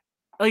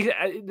like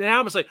now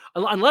I'm just like,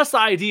 unless the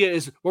idea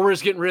is, well, we're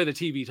just getting rid of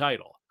the TV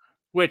title,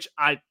 which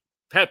I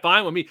had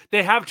fine with me.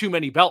 They have too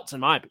many belts, in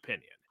my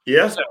opinion.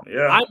 Yes, so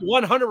I'm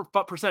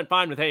 100%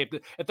 fine with, hey,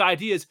 if the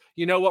idea is,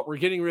 you know what, we're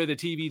getting rid of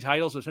the TV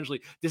title, so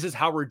essentially this is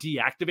how we're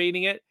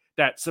deactivating it,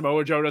 that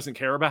Samoa Joe doesn't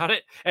care about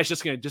it, and it's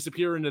just going to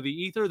disappear into the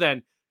ether,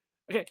 then,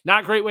 okay,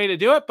 not a great way to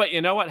do it, but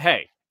you know what,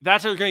 hey,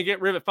 that's how we're going to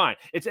get rid of it, fine.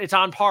 It's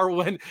on par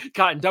when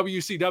got in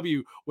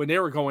WCW when they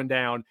were going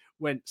down,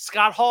 when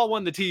Scott Hall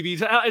won the TV,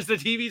 it's the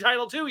TV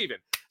title too even.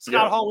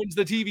 Scott Hall wins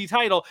the TV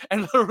title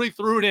and literally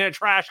threw it in a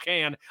trash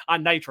can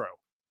on Nitro.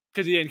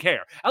 Because he didn't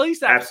care. At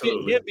least that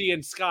him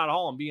being Scott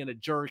Hall and being a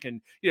jerk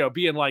and,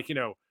 being like, I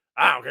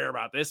don't care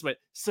about this. But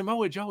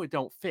Samoa Joe, it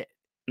don't fit.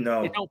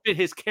 No. It don't fit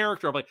his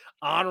character of like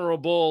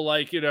honorable,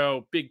 like,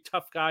 big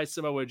tough guy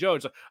Samoa Joe.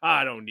 It's like,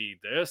 I don't need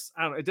this.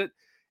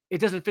 It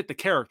doesn't fit the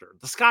character.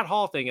 The Scott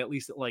Hall thing, at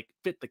least, it like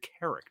fit the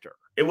character.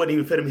 It wouldn't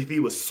even fit him if he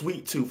was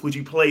Sweet Tooth, which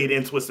he played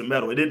in Twisted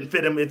Metal. It didn't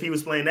fit him if he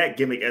was playing that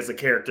gimmick as a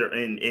character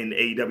in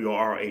AEW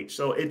or ROH.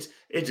 So it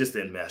just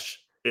didn't mesh.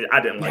 I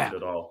didn't like it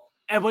at all.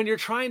 And when you're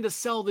trying to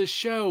sell this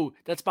show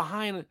that's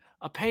behind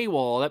a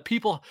paywall that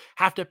people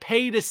have to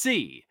pay to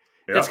see,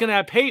 that's going to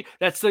have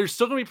there's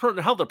still going to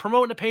be they're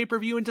promoting a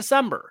pay-per-view in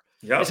December.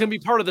 It's going to be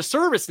part of the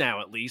service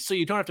now, at least, so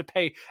you don't have to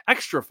pay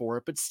extra for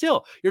it. But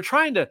still, you're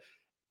trying to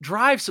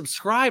drive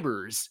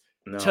subscribers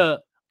to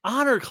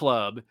Honor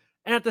Club,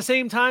 and at the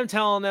same time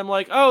telling them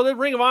like, oh, the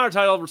Ring of Honor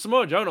title over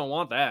Samoa Joe, don't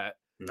want that.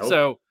 Nope.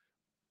 So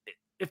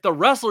if the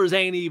wrestlers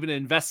ain't even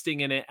investing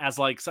in it as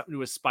like something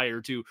to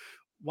aspire to,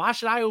 why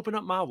should I open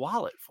up my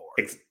wallet for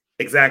it?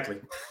 Exactly.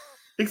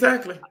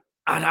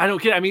 I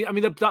don't get it. I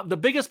mean, the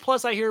biggest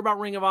plus I hear about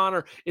Ring of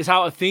Honor is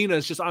how Athena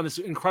is just on this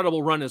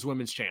incredible run as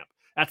women's champ.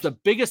 That's the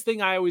biggest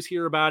thing I always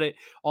hear about it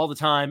all the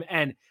time.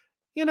 And,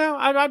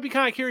 I'd be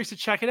kind of curious to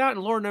check it out.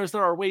 And Lord knows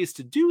there are ways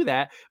to do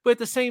that. But at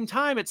the same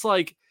time, it's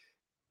like,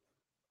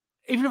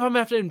 even if I'm going to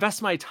have to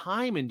invest my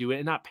time into it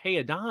and not pay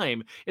a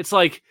dime, it's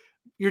like,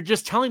 you're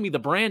just telling me the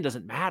brand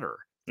doesn't matter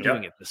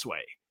doing it this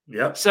way.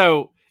 Yep.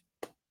 So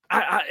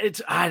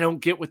I don't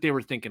get what they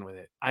were thinking with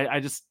it.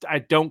 I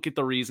don't get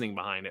the reasoning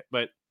behind it,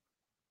 but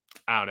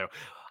I don't know.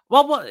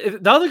 Well,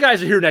 the other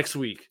guys are here next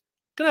week.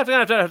 Gonna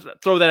have to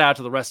throw that out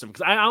to the rest of them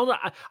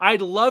because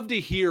I'd love to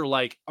hear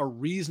like a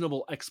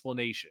reasonable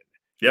explanation.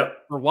 Yep.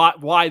 For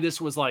why this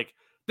was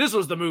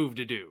the move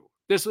to do.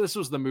 This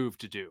was the move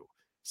to do.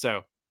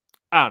 So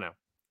I don't know.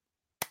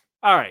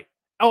 All right.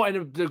 Oh,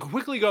 and to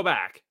quickly go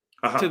back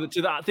to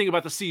the thing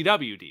about the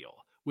CW deal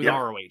with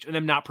ROH and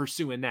them not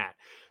pursuing that.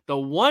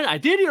 I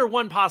did hear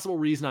one possible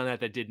reason on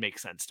that did make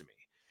sense to me.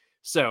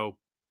 So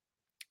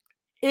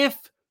if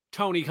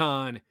Tony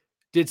Khan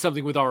did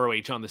something with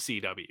ROH on the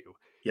CW,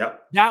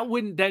 that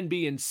wouldn't then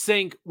be in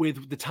sync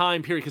with the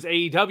time period because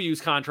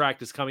AEW's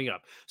contract is coming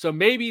up. So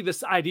maybe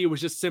this idea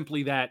was just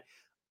simply that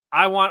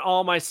I want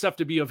all my stuff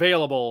to be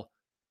available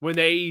when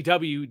the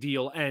AEW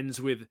deal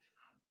ends with,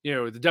 the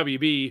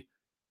WB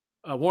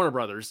Warner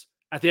Brothers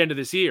at the end of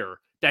this year,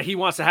 that he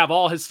wants to have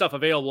all his stuff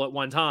available at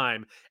one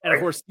time. And of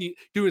course, going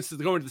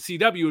to the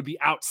CW would be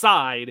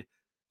outside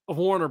of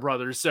Warner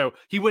Brothers. So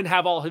he wouldn't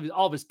have all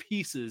of his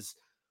pieces,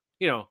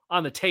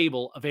 on the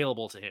table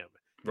available to him.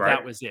 Right.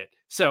 That was it.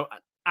 So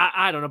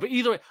I don't know. But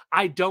either way,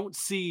 I don't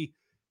see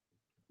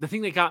the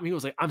thing that got me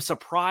was like, I'm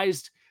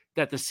surprised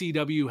that the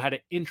CW had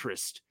an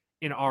interest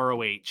in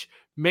ROH,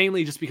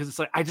 mainly just because it's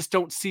like, I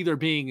don't see there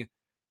being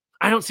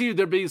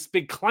this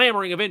big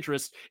clamoring of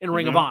interest in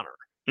Ring of Honor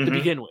to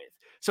begin with.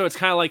 So it's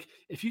kind of like,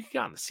 if you get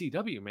on the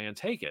CW, man,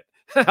 take it.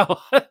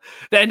 The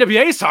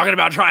NWA is talking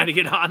about trying to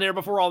get on there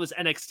before all this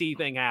NXT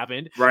thing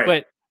happened. Right.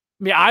 But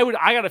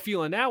I got a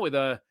feeling now with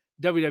a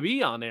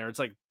WWE on there, it's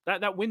like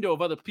that window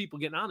of other people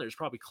getting on there is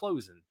probably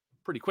closing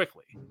pretty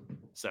quickly.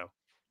 So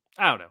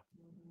I don't know.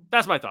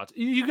 That's my thoughts.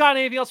 You got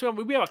anything else?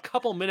 We have a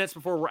couple minutes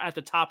before we're at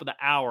the top of the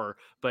hour,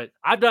 but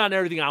I've done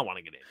everything I want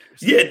to get into.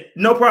 So. Yeah,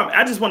 no problem.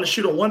 I just want to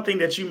shoot on one thing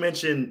that you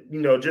mentioned,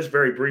 just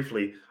very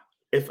briefly.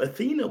 If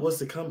Athena was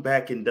to come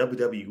back in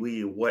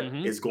WWE, what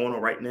is going on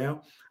right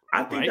now,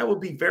 I think that would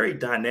be very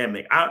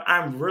dynamic.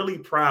 I'm really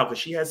proud because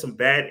she had some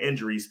bad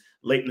injuries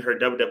late in her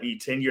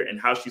WWE tenure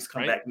and how she's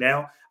come back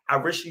now. I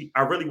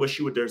really wish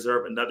she would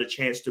deserve another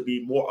chance to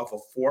be more of a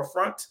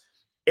forefront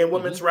in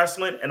women's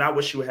wrestling, and I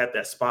wish she would have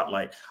that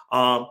spotlight.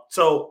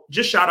 So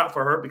just shout out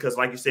for her because,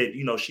 like you said,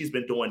 she's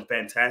been doing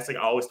fantastic.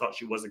 I always thought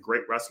she was a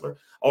great wrestler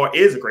or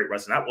is a great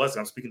wrestler.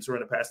 I'm speaking to her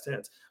in the past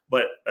tense,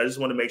 but I just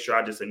want to make sure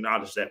I just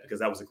acknowledge that because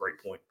that was a great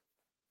point.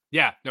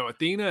 Yeah, no,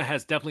 Athena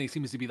definitely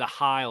seems to be the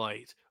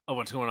highlight of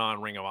what's going on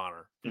in Ring of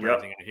Honor.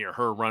 Everything I hear,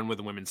 her run with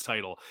the women's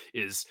title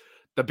is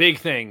the big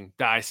thing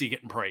that I see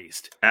getting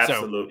praised.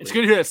 Absolutely. So it's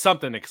good to hear that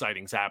something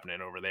exciting's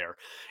happening over there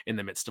in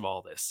the midst of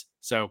all this.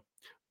 So,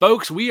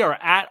 folks, we are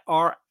at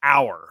our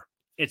hour.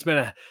 It's been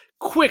a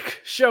quick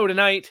show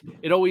tonight.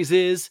 It always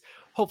is.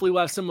 Hopefully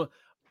we'll have some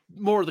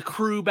more of the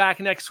crew back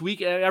next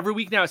week. Every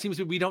week now, it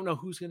seems we don't know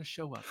who's going to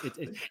show up.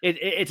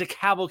 It's a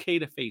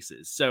cavalcade of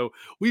faces. So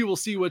we will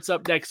see what's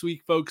up next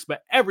week, folks.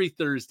 But every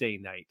Thursday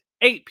night,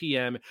 8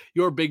 p.m.,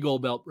 your Big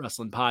Gold Belt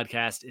Wrestling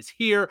Podcast is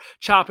here,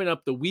 chopping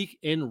up the week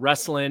in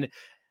wrestling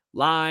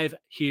live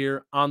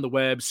here on the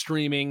web,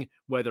 streaming,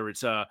 whether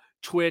it's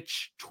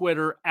Twitch,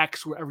 Twitter,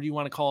 X, whatever you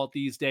want to call it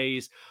these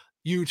days,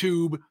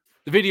 YouTube.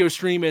 The video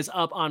stream is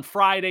up on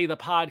Friday. The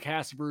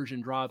podcast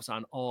version drops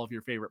on all of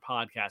your favorite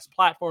podcast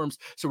platforms.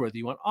 So whether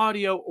you want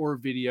audio or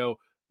video,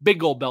 Big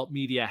Gold Belt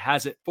Media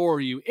has it for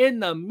you. In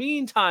the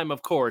meantime,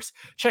 of course,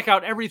 check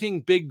out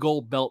everything Big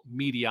Gold Belt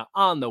Media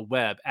on the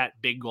web at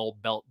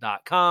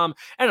biggoldbelt.com.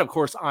 And of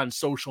course, on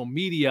social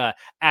media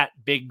at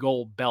Big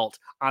Gold Belt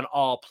on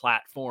all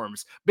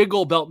platforms. Big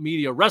Gold Belt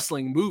Media,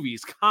 wrestling,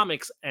 movies,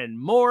 comics, and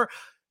more.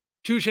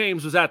 2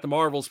 Chainz was at the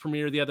Marvels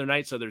premiere the other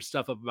night, so there's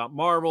stuff up about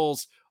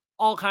Marvels,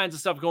 all kinds of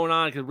stuff going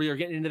on because we are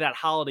getting into that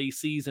holiday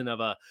season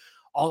of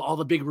all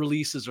the big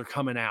releases are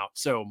coming out.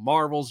 So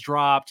Marvel's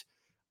dropped.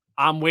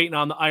 I'm waiting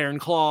on the Iron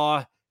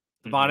Claw,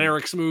 the Von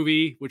Erichs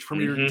movie, which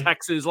premiered in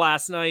Texas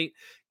last night,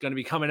 going to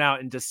be coming out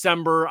in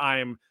December.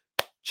 I'm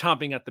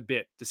chomping at the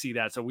bit to see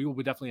that. So we will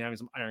be definitely having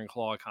some Iron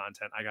Claw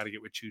content. I got to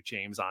get with Chu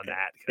James on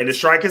that. And the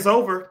strike is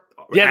over.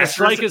 Yeah, the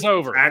strike is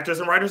over. Actors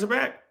and writers are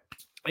back.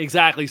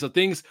 Exactly. So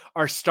things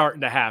are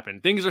starting to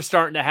happen.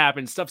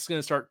 Stuff's going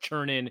to start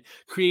churning.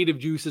 Creative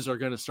juices are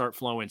going to start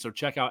flowing. So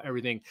check out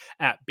everything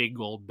at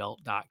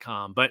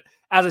biggoldbelt.com. But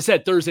as I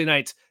said, Thursday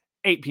nights,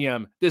 8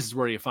 p.m. This is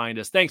where you find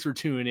us. Thanks for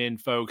tuning in,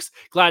 folks.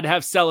 Glad to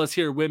have Celis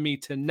here with me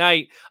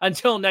tonight.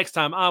 Until next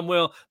time, I'm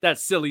Will.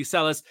 That's Silly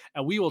Celis.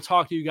 And we will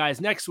talk to you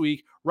guys next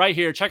week right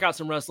here. Check out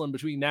some wrestling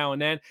between now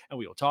and then. And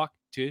we will talk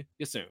to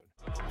you soon.